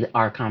largely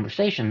our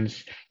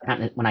conversations,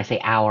 when I say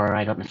our,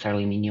 I don't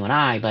necessarily mean you and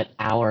I, but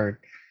our,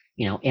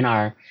 in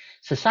our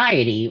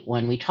society,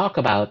 when we talk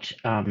about,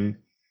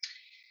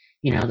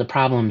 the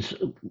problems,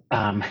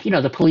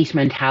 the police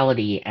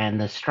mentality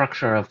and the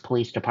structure of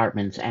police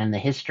departments and the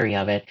history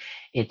of it,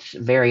 it's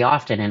very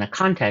often in a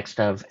context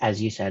of, as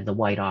you said, the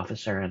white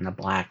officer and the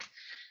black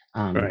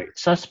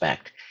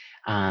suspect.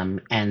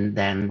 And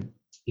then,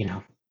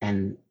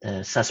 and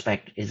the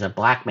suspect is a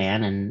black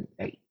man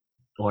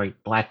or a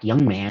black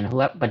young man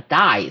but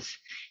dies.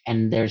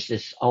 And there's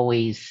this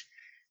always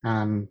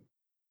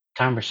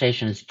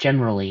conversations,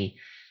 generally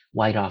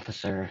white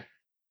officer,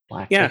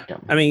 black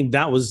victim. I mean,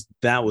 that was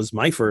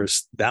my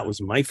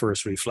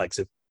first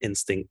reflexive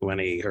instinct when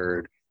I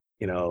heard,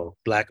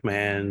 black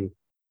man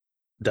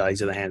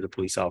dies at the hands of a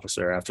police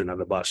officer after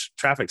another bus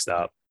traffic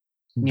stop.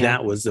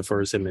 That was the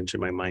first image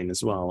in my mind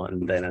as well.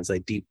 And then as I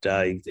deep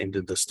dived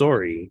into the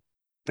story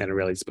and I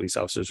realized police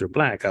officers were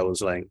black, I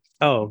was like,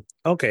 oh,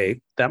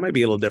 okay, that might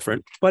be a little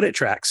different, but it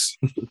tracks.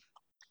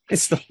 it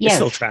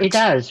still tracks. It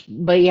does.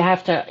 But you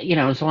have to,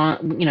 as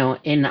long,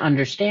 in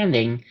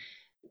understanding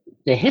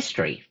the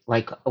history,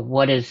 like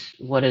what is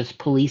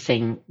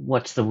policing,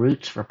 what's the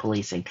roots for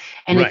policing.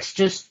 And it's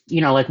just,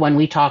 like when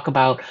we talk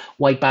about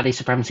white body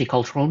supremacy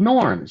cultural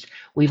norms,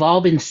 we've all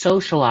been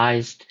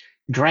socialized,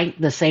 drank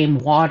the same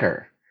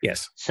water,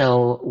 Yes.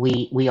 So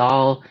we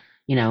all,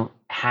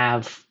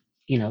 have,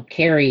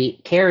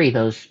 carry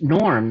those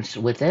norms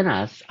within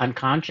us,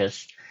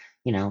 unconscious,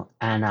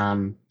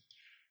 and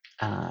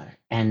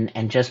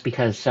just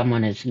because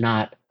someone is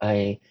not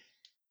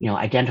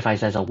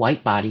identifies as a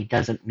white body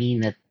doesn't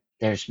mean that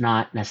there's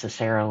not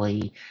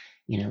necessarily,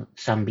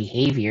 some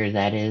behavior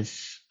that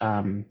is,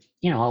 a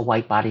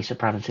white body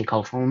supremacy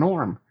cultural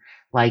norm,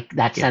 like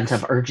that sense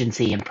of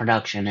urgency in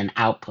production and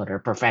output or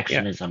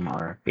perfectionism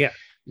or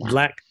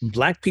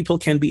Black people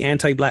can be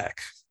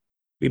anti-black.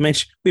 We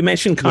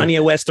mentioned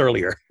Kanye West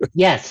earlier.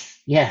 Yes.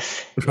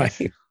 Right.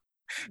 Yes.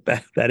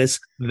 That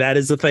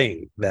is a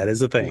thing. That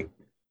is a thing.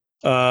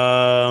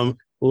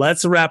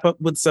 Let's wrap up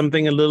with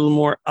something a little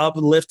more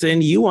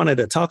uplifting. You wanted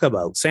to talk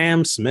about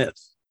Sam Smith.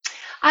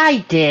 I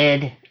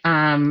did.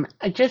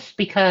 Just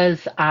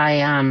because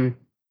I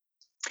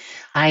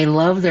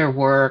love their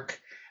work.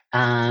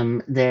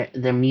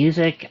 The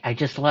music. I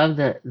just love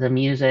the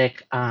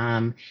music.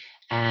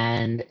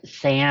 And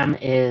Sam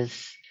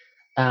is.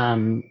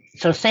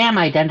 So Sam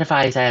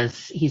identifies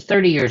as he's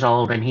 30 years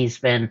old, and he's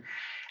been.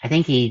 I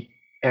think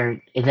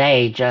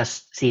they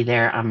just see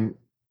there.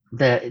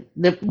 This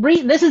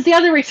is the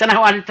other reason I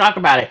wanted to talk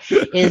about it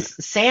is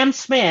Sam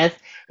Smith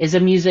is a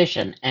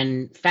musician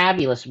and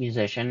fabulous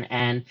musician,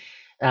 and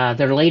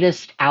their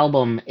latest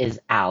album is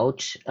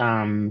out.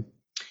 In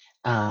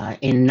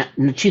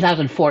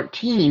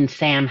 2014,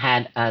 Sam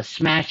had a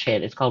smash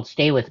hit. It's called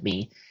 "Stay With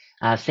Me."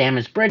 Sam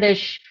is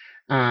British,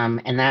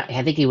 and that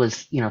I think he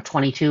was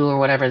 22 or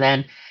whatever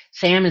then.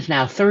 Sam is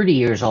now 30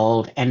 years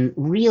old and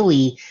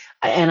really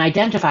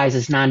identifies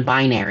as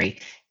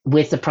non-binary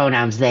with the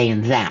pronouns they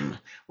and them,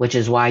 which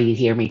is why you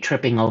hear me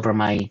tripping over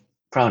my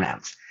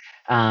pronouns,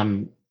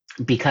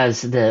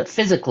 because the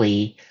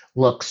physically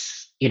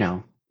looks,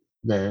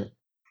 the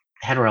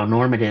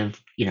heteronormative,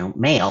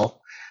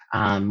 male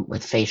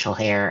with facial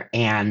hair.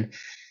 And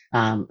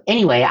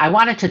anyway, I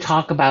wanted to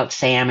talk about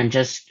Sam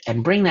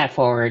and bring that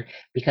forward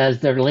because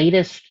their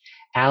latest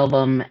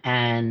album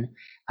and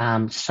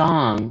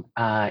song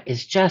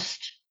is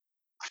just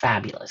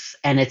fabulous.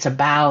 And it's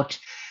about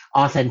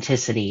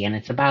authenticity, and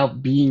it's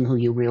about being who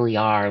you really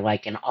are,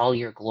 like in all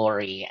your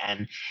glory,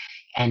 and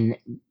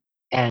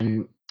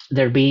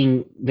they're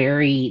being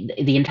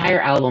the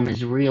entire album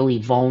is really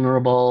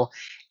vulnerable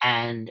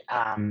and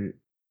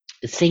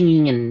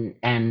singing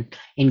and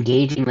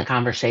engaging the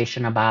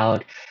conversation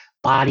about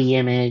body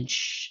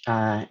image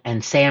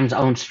and Sam's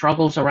own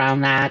struggles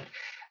around that.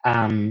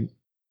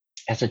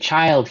 As a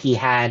child, he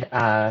had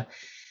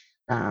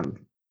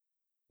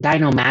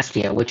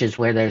gynecomastia, which is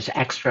where there's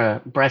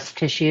extra breast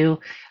tissue,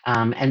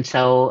 and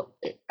so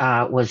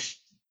was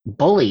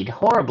bullied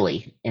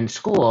horribly in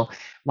school,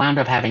 wound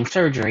up having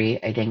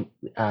surgery. I think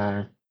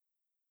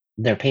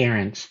their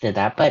parents did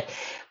that, but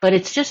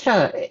it's just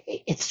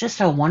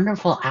a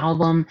wonderful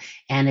album,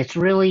 and it's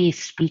really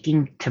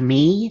speaking to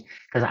me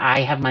because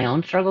I have my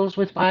own struggles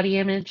with body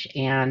image,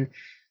 and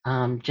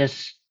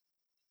just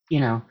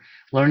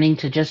learning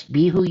to just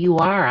be who you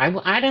are.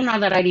 I don't know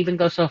that I'd even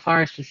go so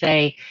far as to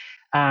say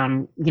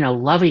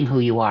loving who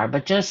you are,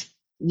 but just,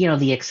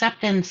 the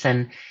acceptance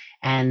and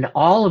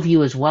all of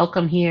you is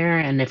welcome here.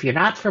 And if you're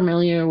not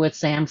familiar with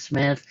Sam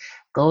Smith,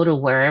 go to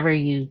wherever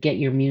you get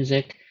your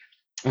music,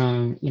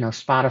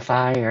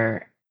 Spotify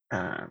or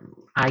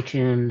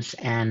iTunes,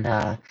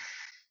 and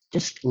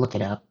just look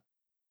it up.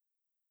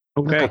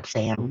 Okay. Look up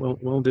Sam.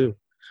 We'll do.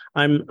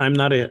 I'm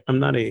not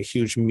a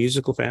huge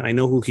musical fan. I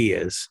know who he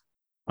is.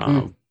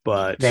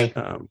 But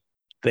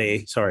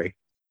they sorry.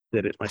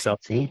 Did it myself.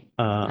 See,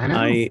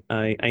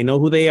 I know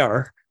who they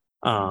are,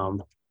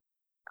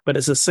 but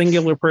it's a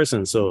singular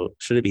person. So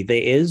should it be they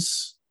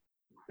is?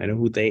 I know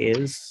who they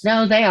is.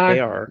 No, they are. They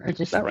are.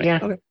 Just, that right? Yeah.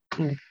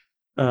 Okay.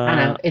 I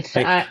know. It's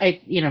I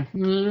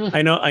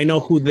know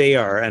who they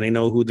are, and I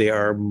know who they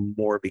are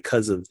more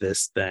because of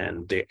this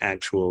than the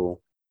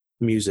actual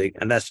music,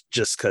 and that's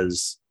just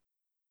because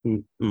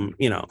I'm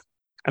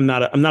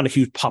not a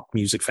huge pop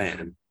music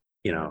fan.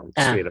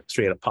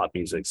 Straight up pop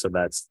music. So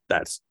that's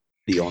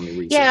the only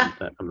reason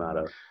that I'm not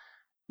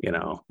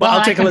but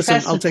I'll take a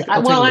listen.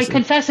 I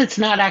confess it's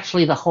not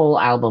actually the whole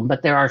album,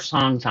 but there are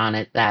songs on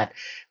it that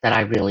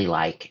I really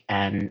like,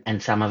 and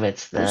some of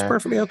it's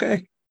perfectly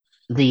okay.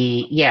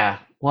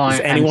 Well,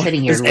 I'm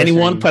sitting here. Does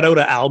anyone put out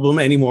an album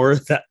anymore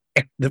that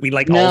we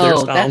like all their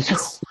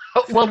songs?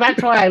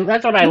 That's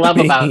what I love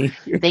about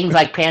things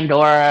like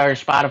Pandora or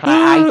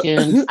Spotify,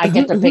 iTunes. I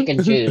get to pick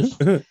and choose.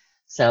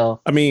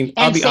 So I mean,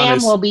 and Sam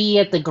honest. Will be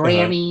at the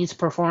Grammys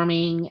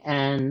performing,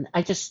 and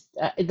I just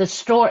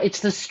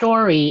it's the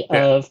story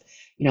of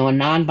a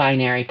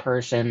non-binary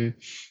person,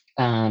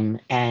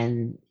 and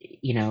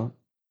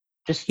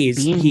just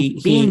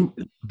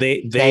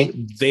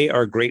they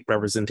are great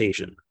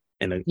representation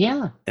and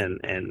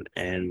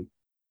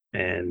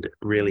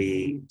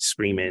really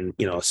screaming,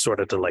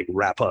 sort of to like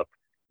wrap up,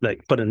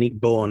 like put a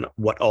neat bow on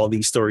what all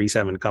these stories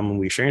have in common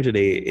we're sharing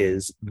today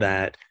is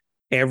that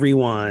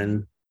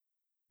everyone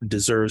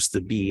deserves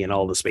to be in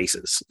all the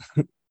spaces.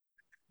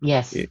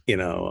 Yes.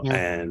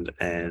 And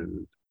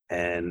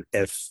And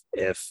if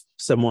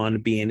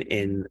someone being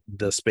in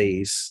the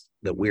space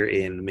that we're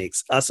in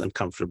makes us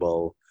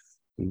uncomfortable,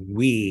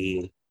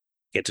 we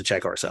get to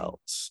check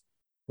ourselves.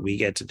 We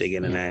get to dig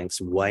in and ask,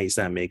 why is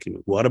that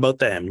making? What about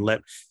them?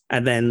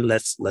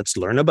 Let's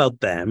learn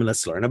about them.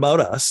 Let's learn about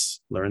us.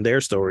 Learn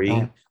their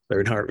story.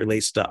 Learn how it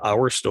relates to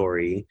our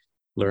story.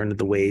 Learn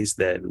the ways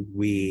that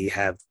we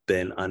have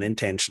been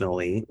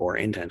unintentionally or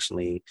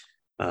intentionally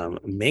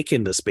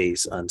making the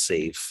space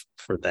unsafe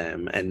for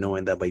them, and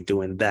knowing that by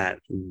doing that,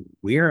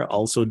 we're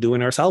also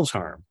doing ourselves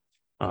harm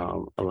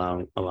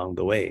along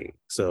the way.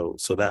 So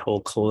that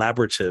whole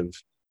collaborative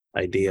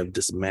idea of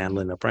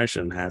dismantling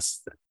oppression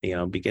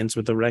begins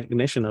with the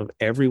recognition of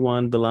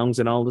everyone belongs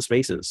in all the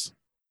spaces.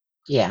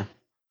 Yeah.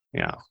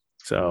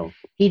 So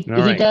he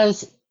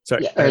does.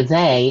 Sorry, or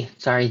they.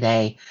 Sorry,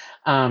 they.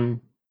 I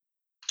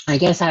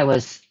guess I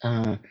was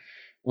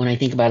when I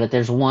think about it,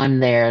 there's one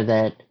there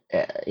that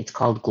it's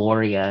called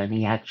Gloria, and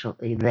they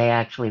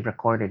actually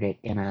recorded it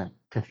in a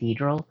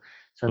cathedral.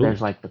 So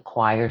there's like the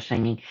choir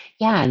singing.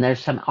 Yeah, and there's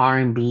some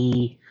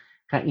R&B.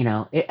 Again,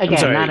 not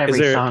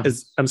every song.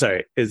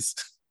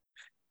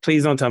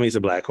 Please don't tell me it's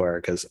a black choir,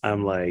 because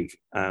I'm kind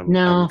of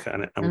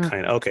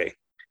okay.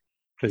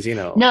 Because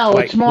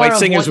it's more white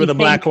singers with a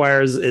black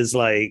choir is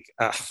like.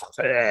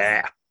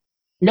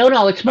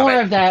 No, it's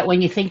more of that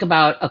when you think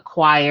about a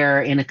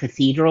choir in a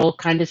cathedral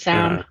kind of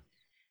sound.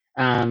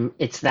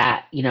 It's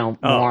that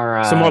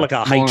more. So more like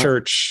a high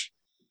church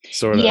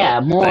sort of. Yeah,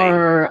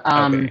 more.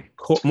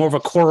 More of a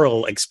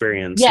choral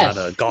experience, not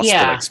a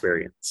gospel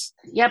experience.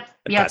 Yep.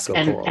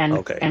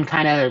 And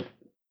kind of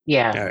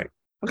All right.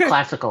 Okay.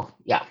 Classical.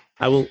 Yeah.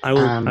 I will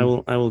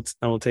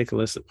take a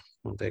listen.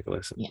 I'll take a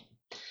listen. Yeah.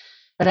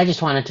 But I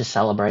just wanted to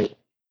celebrate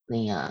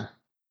the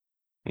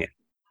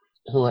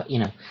who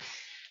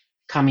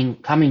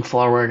coming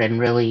forward and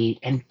really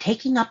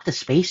taking up the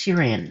space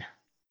you're in.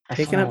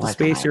 Taking up the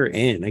space you're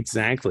in,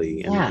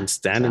 exactly, and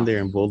standing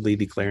there and boldly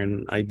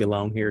declaring, "I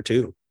belong here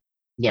too."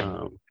 Yeah.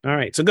 All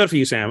right. So good for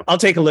you, Sam. I'll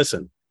take a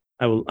listen.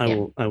 I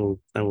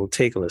will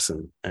take a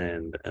listen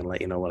and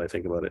let you know what I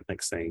think about it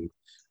next time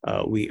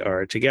we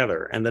are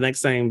together. And the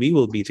next time we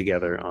will be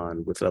together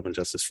on With Love and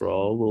Justice for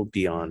All will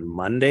be on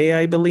Monday,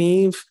 I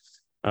believe.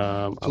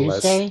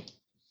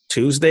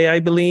 Tuesday, I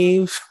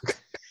believe.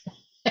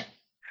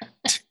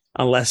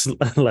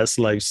 unless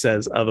life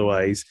says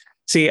otherwise.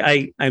 See,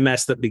 I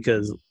messed up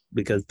because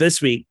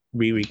this week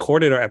we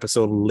recorded our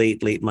episode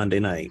late Monday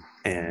night,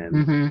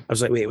 and I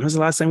was like, wait, when was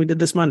the last time we did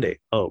this Monday?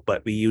 Oh,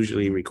 but we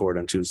usually record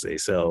on Tuesday.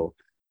 So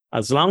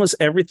as long as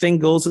everything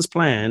goes as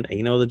planned, and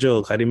you know the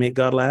joke, how do you make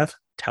God laugh?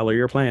 Tell her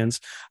your plans.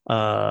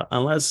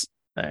 As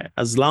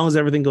long as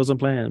everything goes on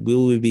plan, we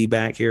will be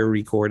back here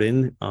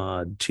recording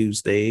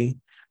Tuesday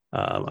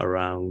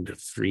around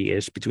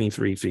 3-ish, between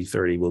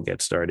 3:30 we'll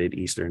get started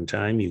Eastern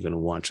time. You can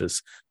watch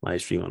us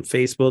live stream on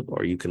Facebook,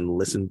 or you can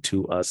listen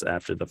to us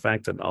after the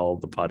fact on all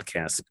the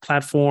podcast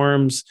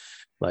platforms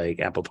like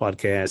Apple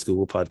Podcasts,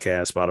 Google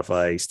Podcasts,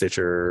 Spotify,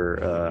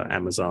 Stitcher,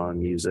 Amazon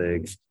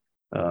Music,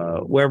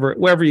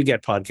 wherever you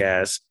get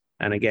podcasts.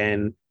 And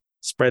again,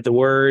 spread the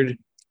word,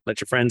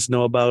 let your friends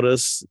know about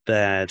us,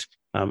 that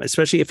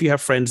especially if you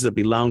have friends that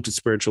belong to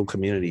spiritual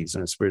communities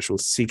and spiritual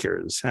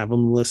seekers, have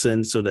them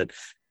listen so that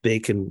they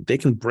can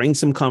bring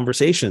some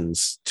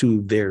conversations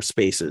to their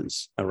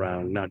spaces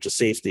around not just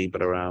safety,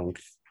 but around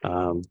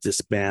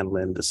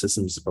dismantling the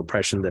systems of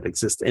oppression that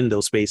exist in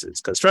those spaces.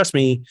 Because trust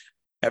me,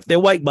 if there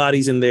are white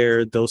bodies in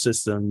there, those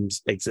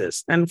systems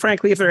exist. And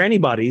frankly, if there are any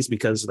bodies,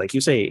 because like you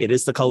say, it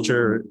is the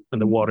culture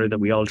and the water that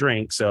we all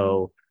drink.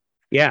 So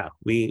yeah,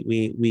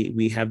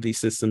 we have these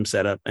systems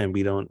set up, and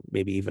we don't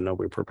maybe even know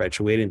we're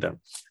perpetuating them.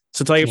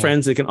 So tell your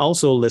friends they can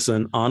also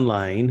listen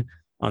online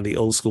on the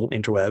old school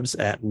interwebs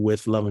at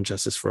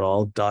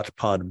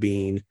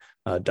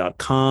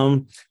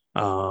withloveandjusticeforall.podbean.com.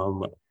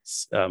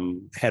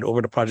 Head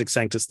over to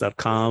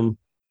projectsanctus.com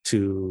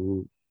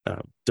to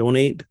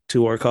donate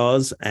to our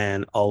cause,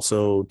 and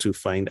also to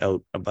find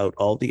out about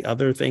all the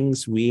other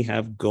things we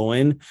have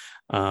going.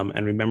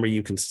 And remember,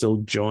 you can still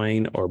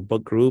join our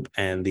book group,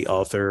 and the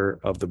author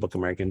of the book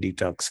American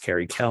Detox,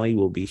 Carrie Kelly,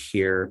 will be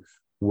here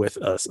with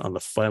us on the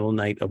final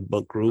night of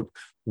book group.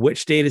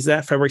 Which date is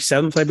that? February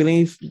 7th, I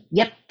believe.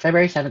 Yep,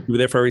 February 7th. We'll be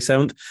there February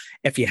 7th.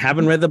 If you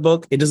haven't read the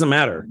book, it doesn't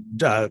matter.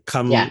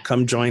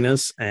 Come join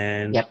us,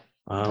 and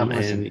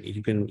and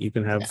you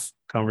can have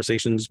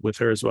conversations with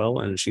her as well,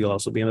 and she'll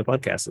also be on the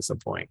podcast at some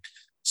point.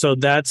 So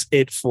that's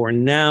it for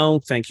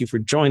now. Thank you for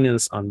joining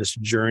us on this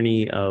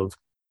journey of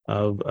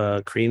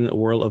creating a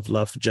world of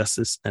love,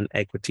 justice, and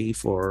equity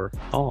for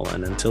all.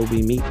 And until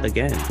we meet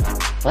again,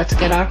 let's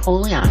get our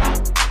holy on.